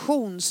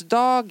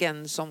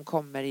motivationsdagen som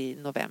kommer i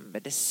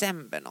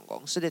november-december någon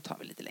gång. Så det tar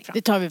vi lite längre fram.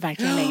 Det tar vi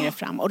verkligen längre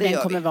fram. Och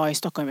den kommer vara i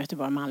Stockholm,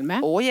 Göteborg och Malmö.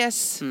 Oh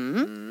yes.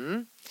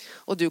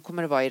 Och du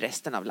kommer att vara i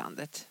resten av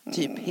landet.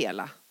 Typ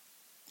hela.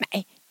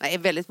 Nej,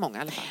 väldigt många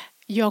i alla fall.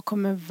 Jag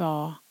kommer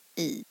vara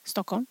i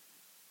Stockholm,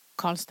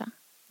 Karlstad,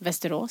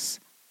 Västerås,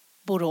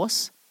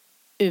 Borås,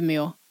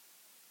 Umeå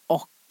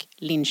och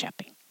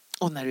Linköping.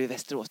 Och när du är i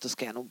Västerås då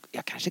ska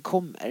jag kanske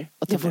kommer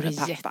och ta med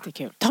pappa.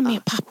 Jättekul. Ta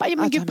med pappa. Ja,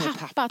 men gud,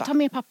 ta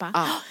med pappa.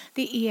 Ja.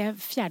 Det är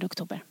 4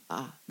 oktober.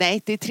 Ja.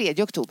 Nej, det är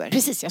 3 oktober.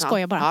 Precis, jag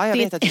skojar bara. Ja, jag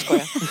vet att du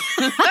skojar.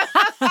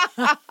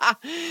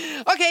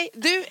 Okej,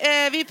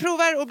 vi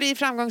provar att bli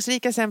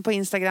framgångsrika sen på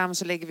Instagram,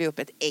 så lägger vi upp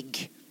ett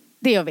ägg.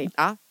 Det gör vi.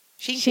 Ja.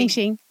 Tjing,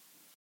 tjing.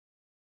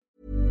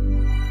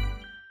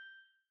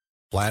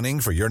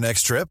 Planning for your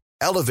next trip?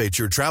 Elevate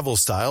your travel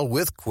style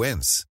with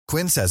Quince.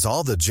 Quince has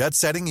all the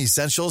jet-setting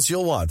essentials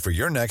you'll want for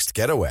your next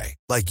getaway,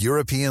 like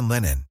European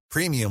linen,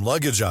 premium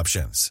luggage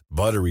options,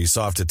 buttery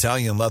soft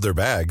Italian leather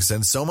bags,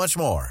 and so much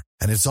more.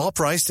 And it's all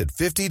priced at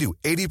 50 to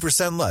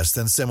 80% less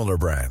than similar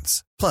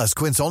brands. Plus,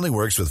 Quince only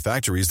works with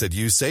factories that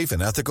use safe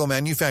and ethical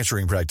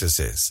manufacturing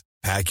practices.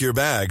 Pack your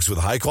bags with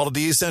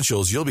high-quality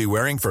essentials you'll be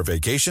wearing for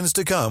vacations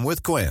to come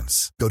with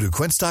Quince. Go to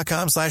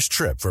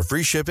quince.com/trip for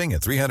free shipping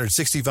and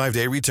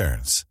 365-day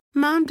returns.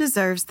 Mom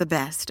deserves the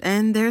best,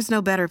 and there's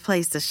no better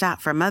place to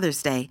shop for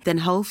Mother's Day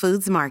than Whole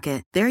Foods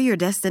Market. They're your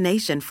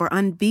destination for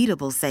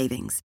unbeatable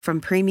savings, from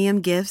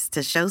premium gifts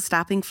to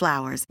show-stopping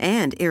flowers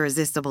and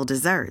irresistible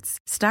desserts.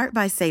 Start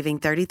by saving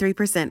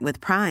 33% with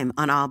Prime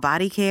on all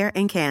body care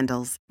and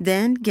candles.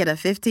 Then get a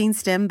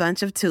 15-stem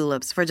bunch of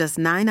tulips for just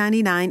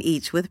 $9.99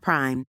 each with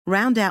Prime.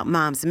 Round out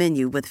Mom's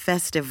menu with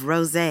festive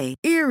rosé,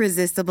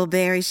 irresistible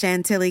berry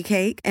chantilly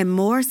cake, and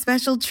more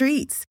special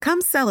treats.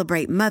 Come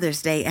celebrate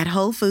Mother's Day at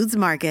Whole Foods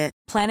Market.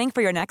 Planning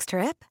for your next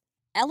trip?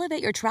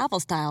 Elevate your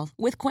travel style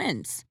with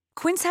Quince.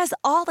 Quince has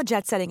all the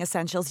jet-setting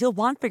essentials you'll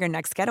want for your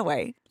next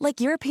getaway, like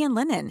European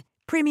linen,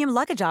 premium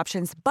luggage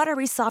options,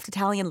 buttery soft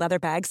Italian leather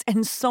bags,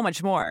 and so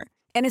much more.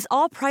 And is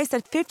all priced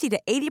at 50 to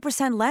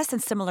 80% less than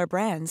similar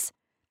brands.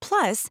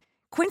 Plus,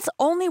 Quince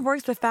only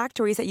works with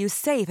factories that use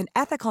safe and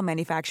ethical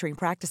manufacturing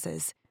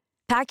practices.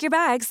 Pack your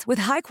bags with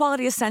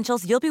high-quality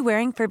essentials you'll be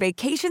wearing for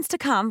vacations to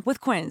come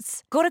with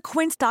Quince. Go to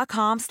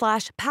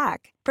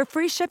quince.com/pack for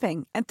free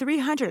shipping and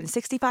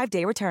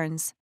 365-day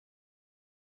returns.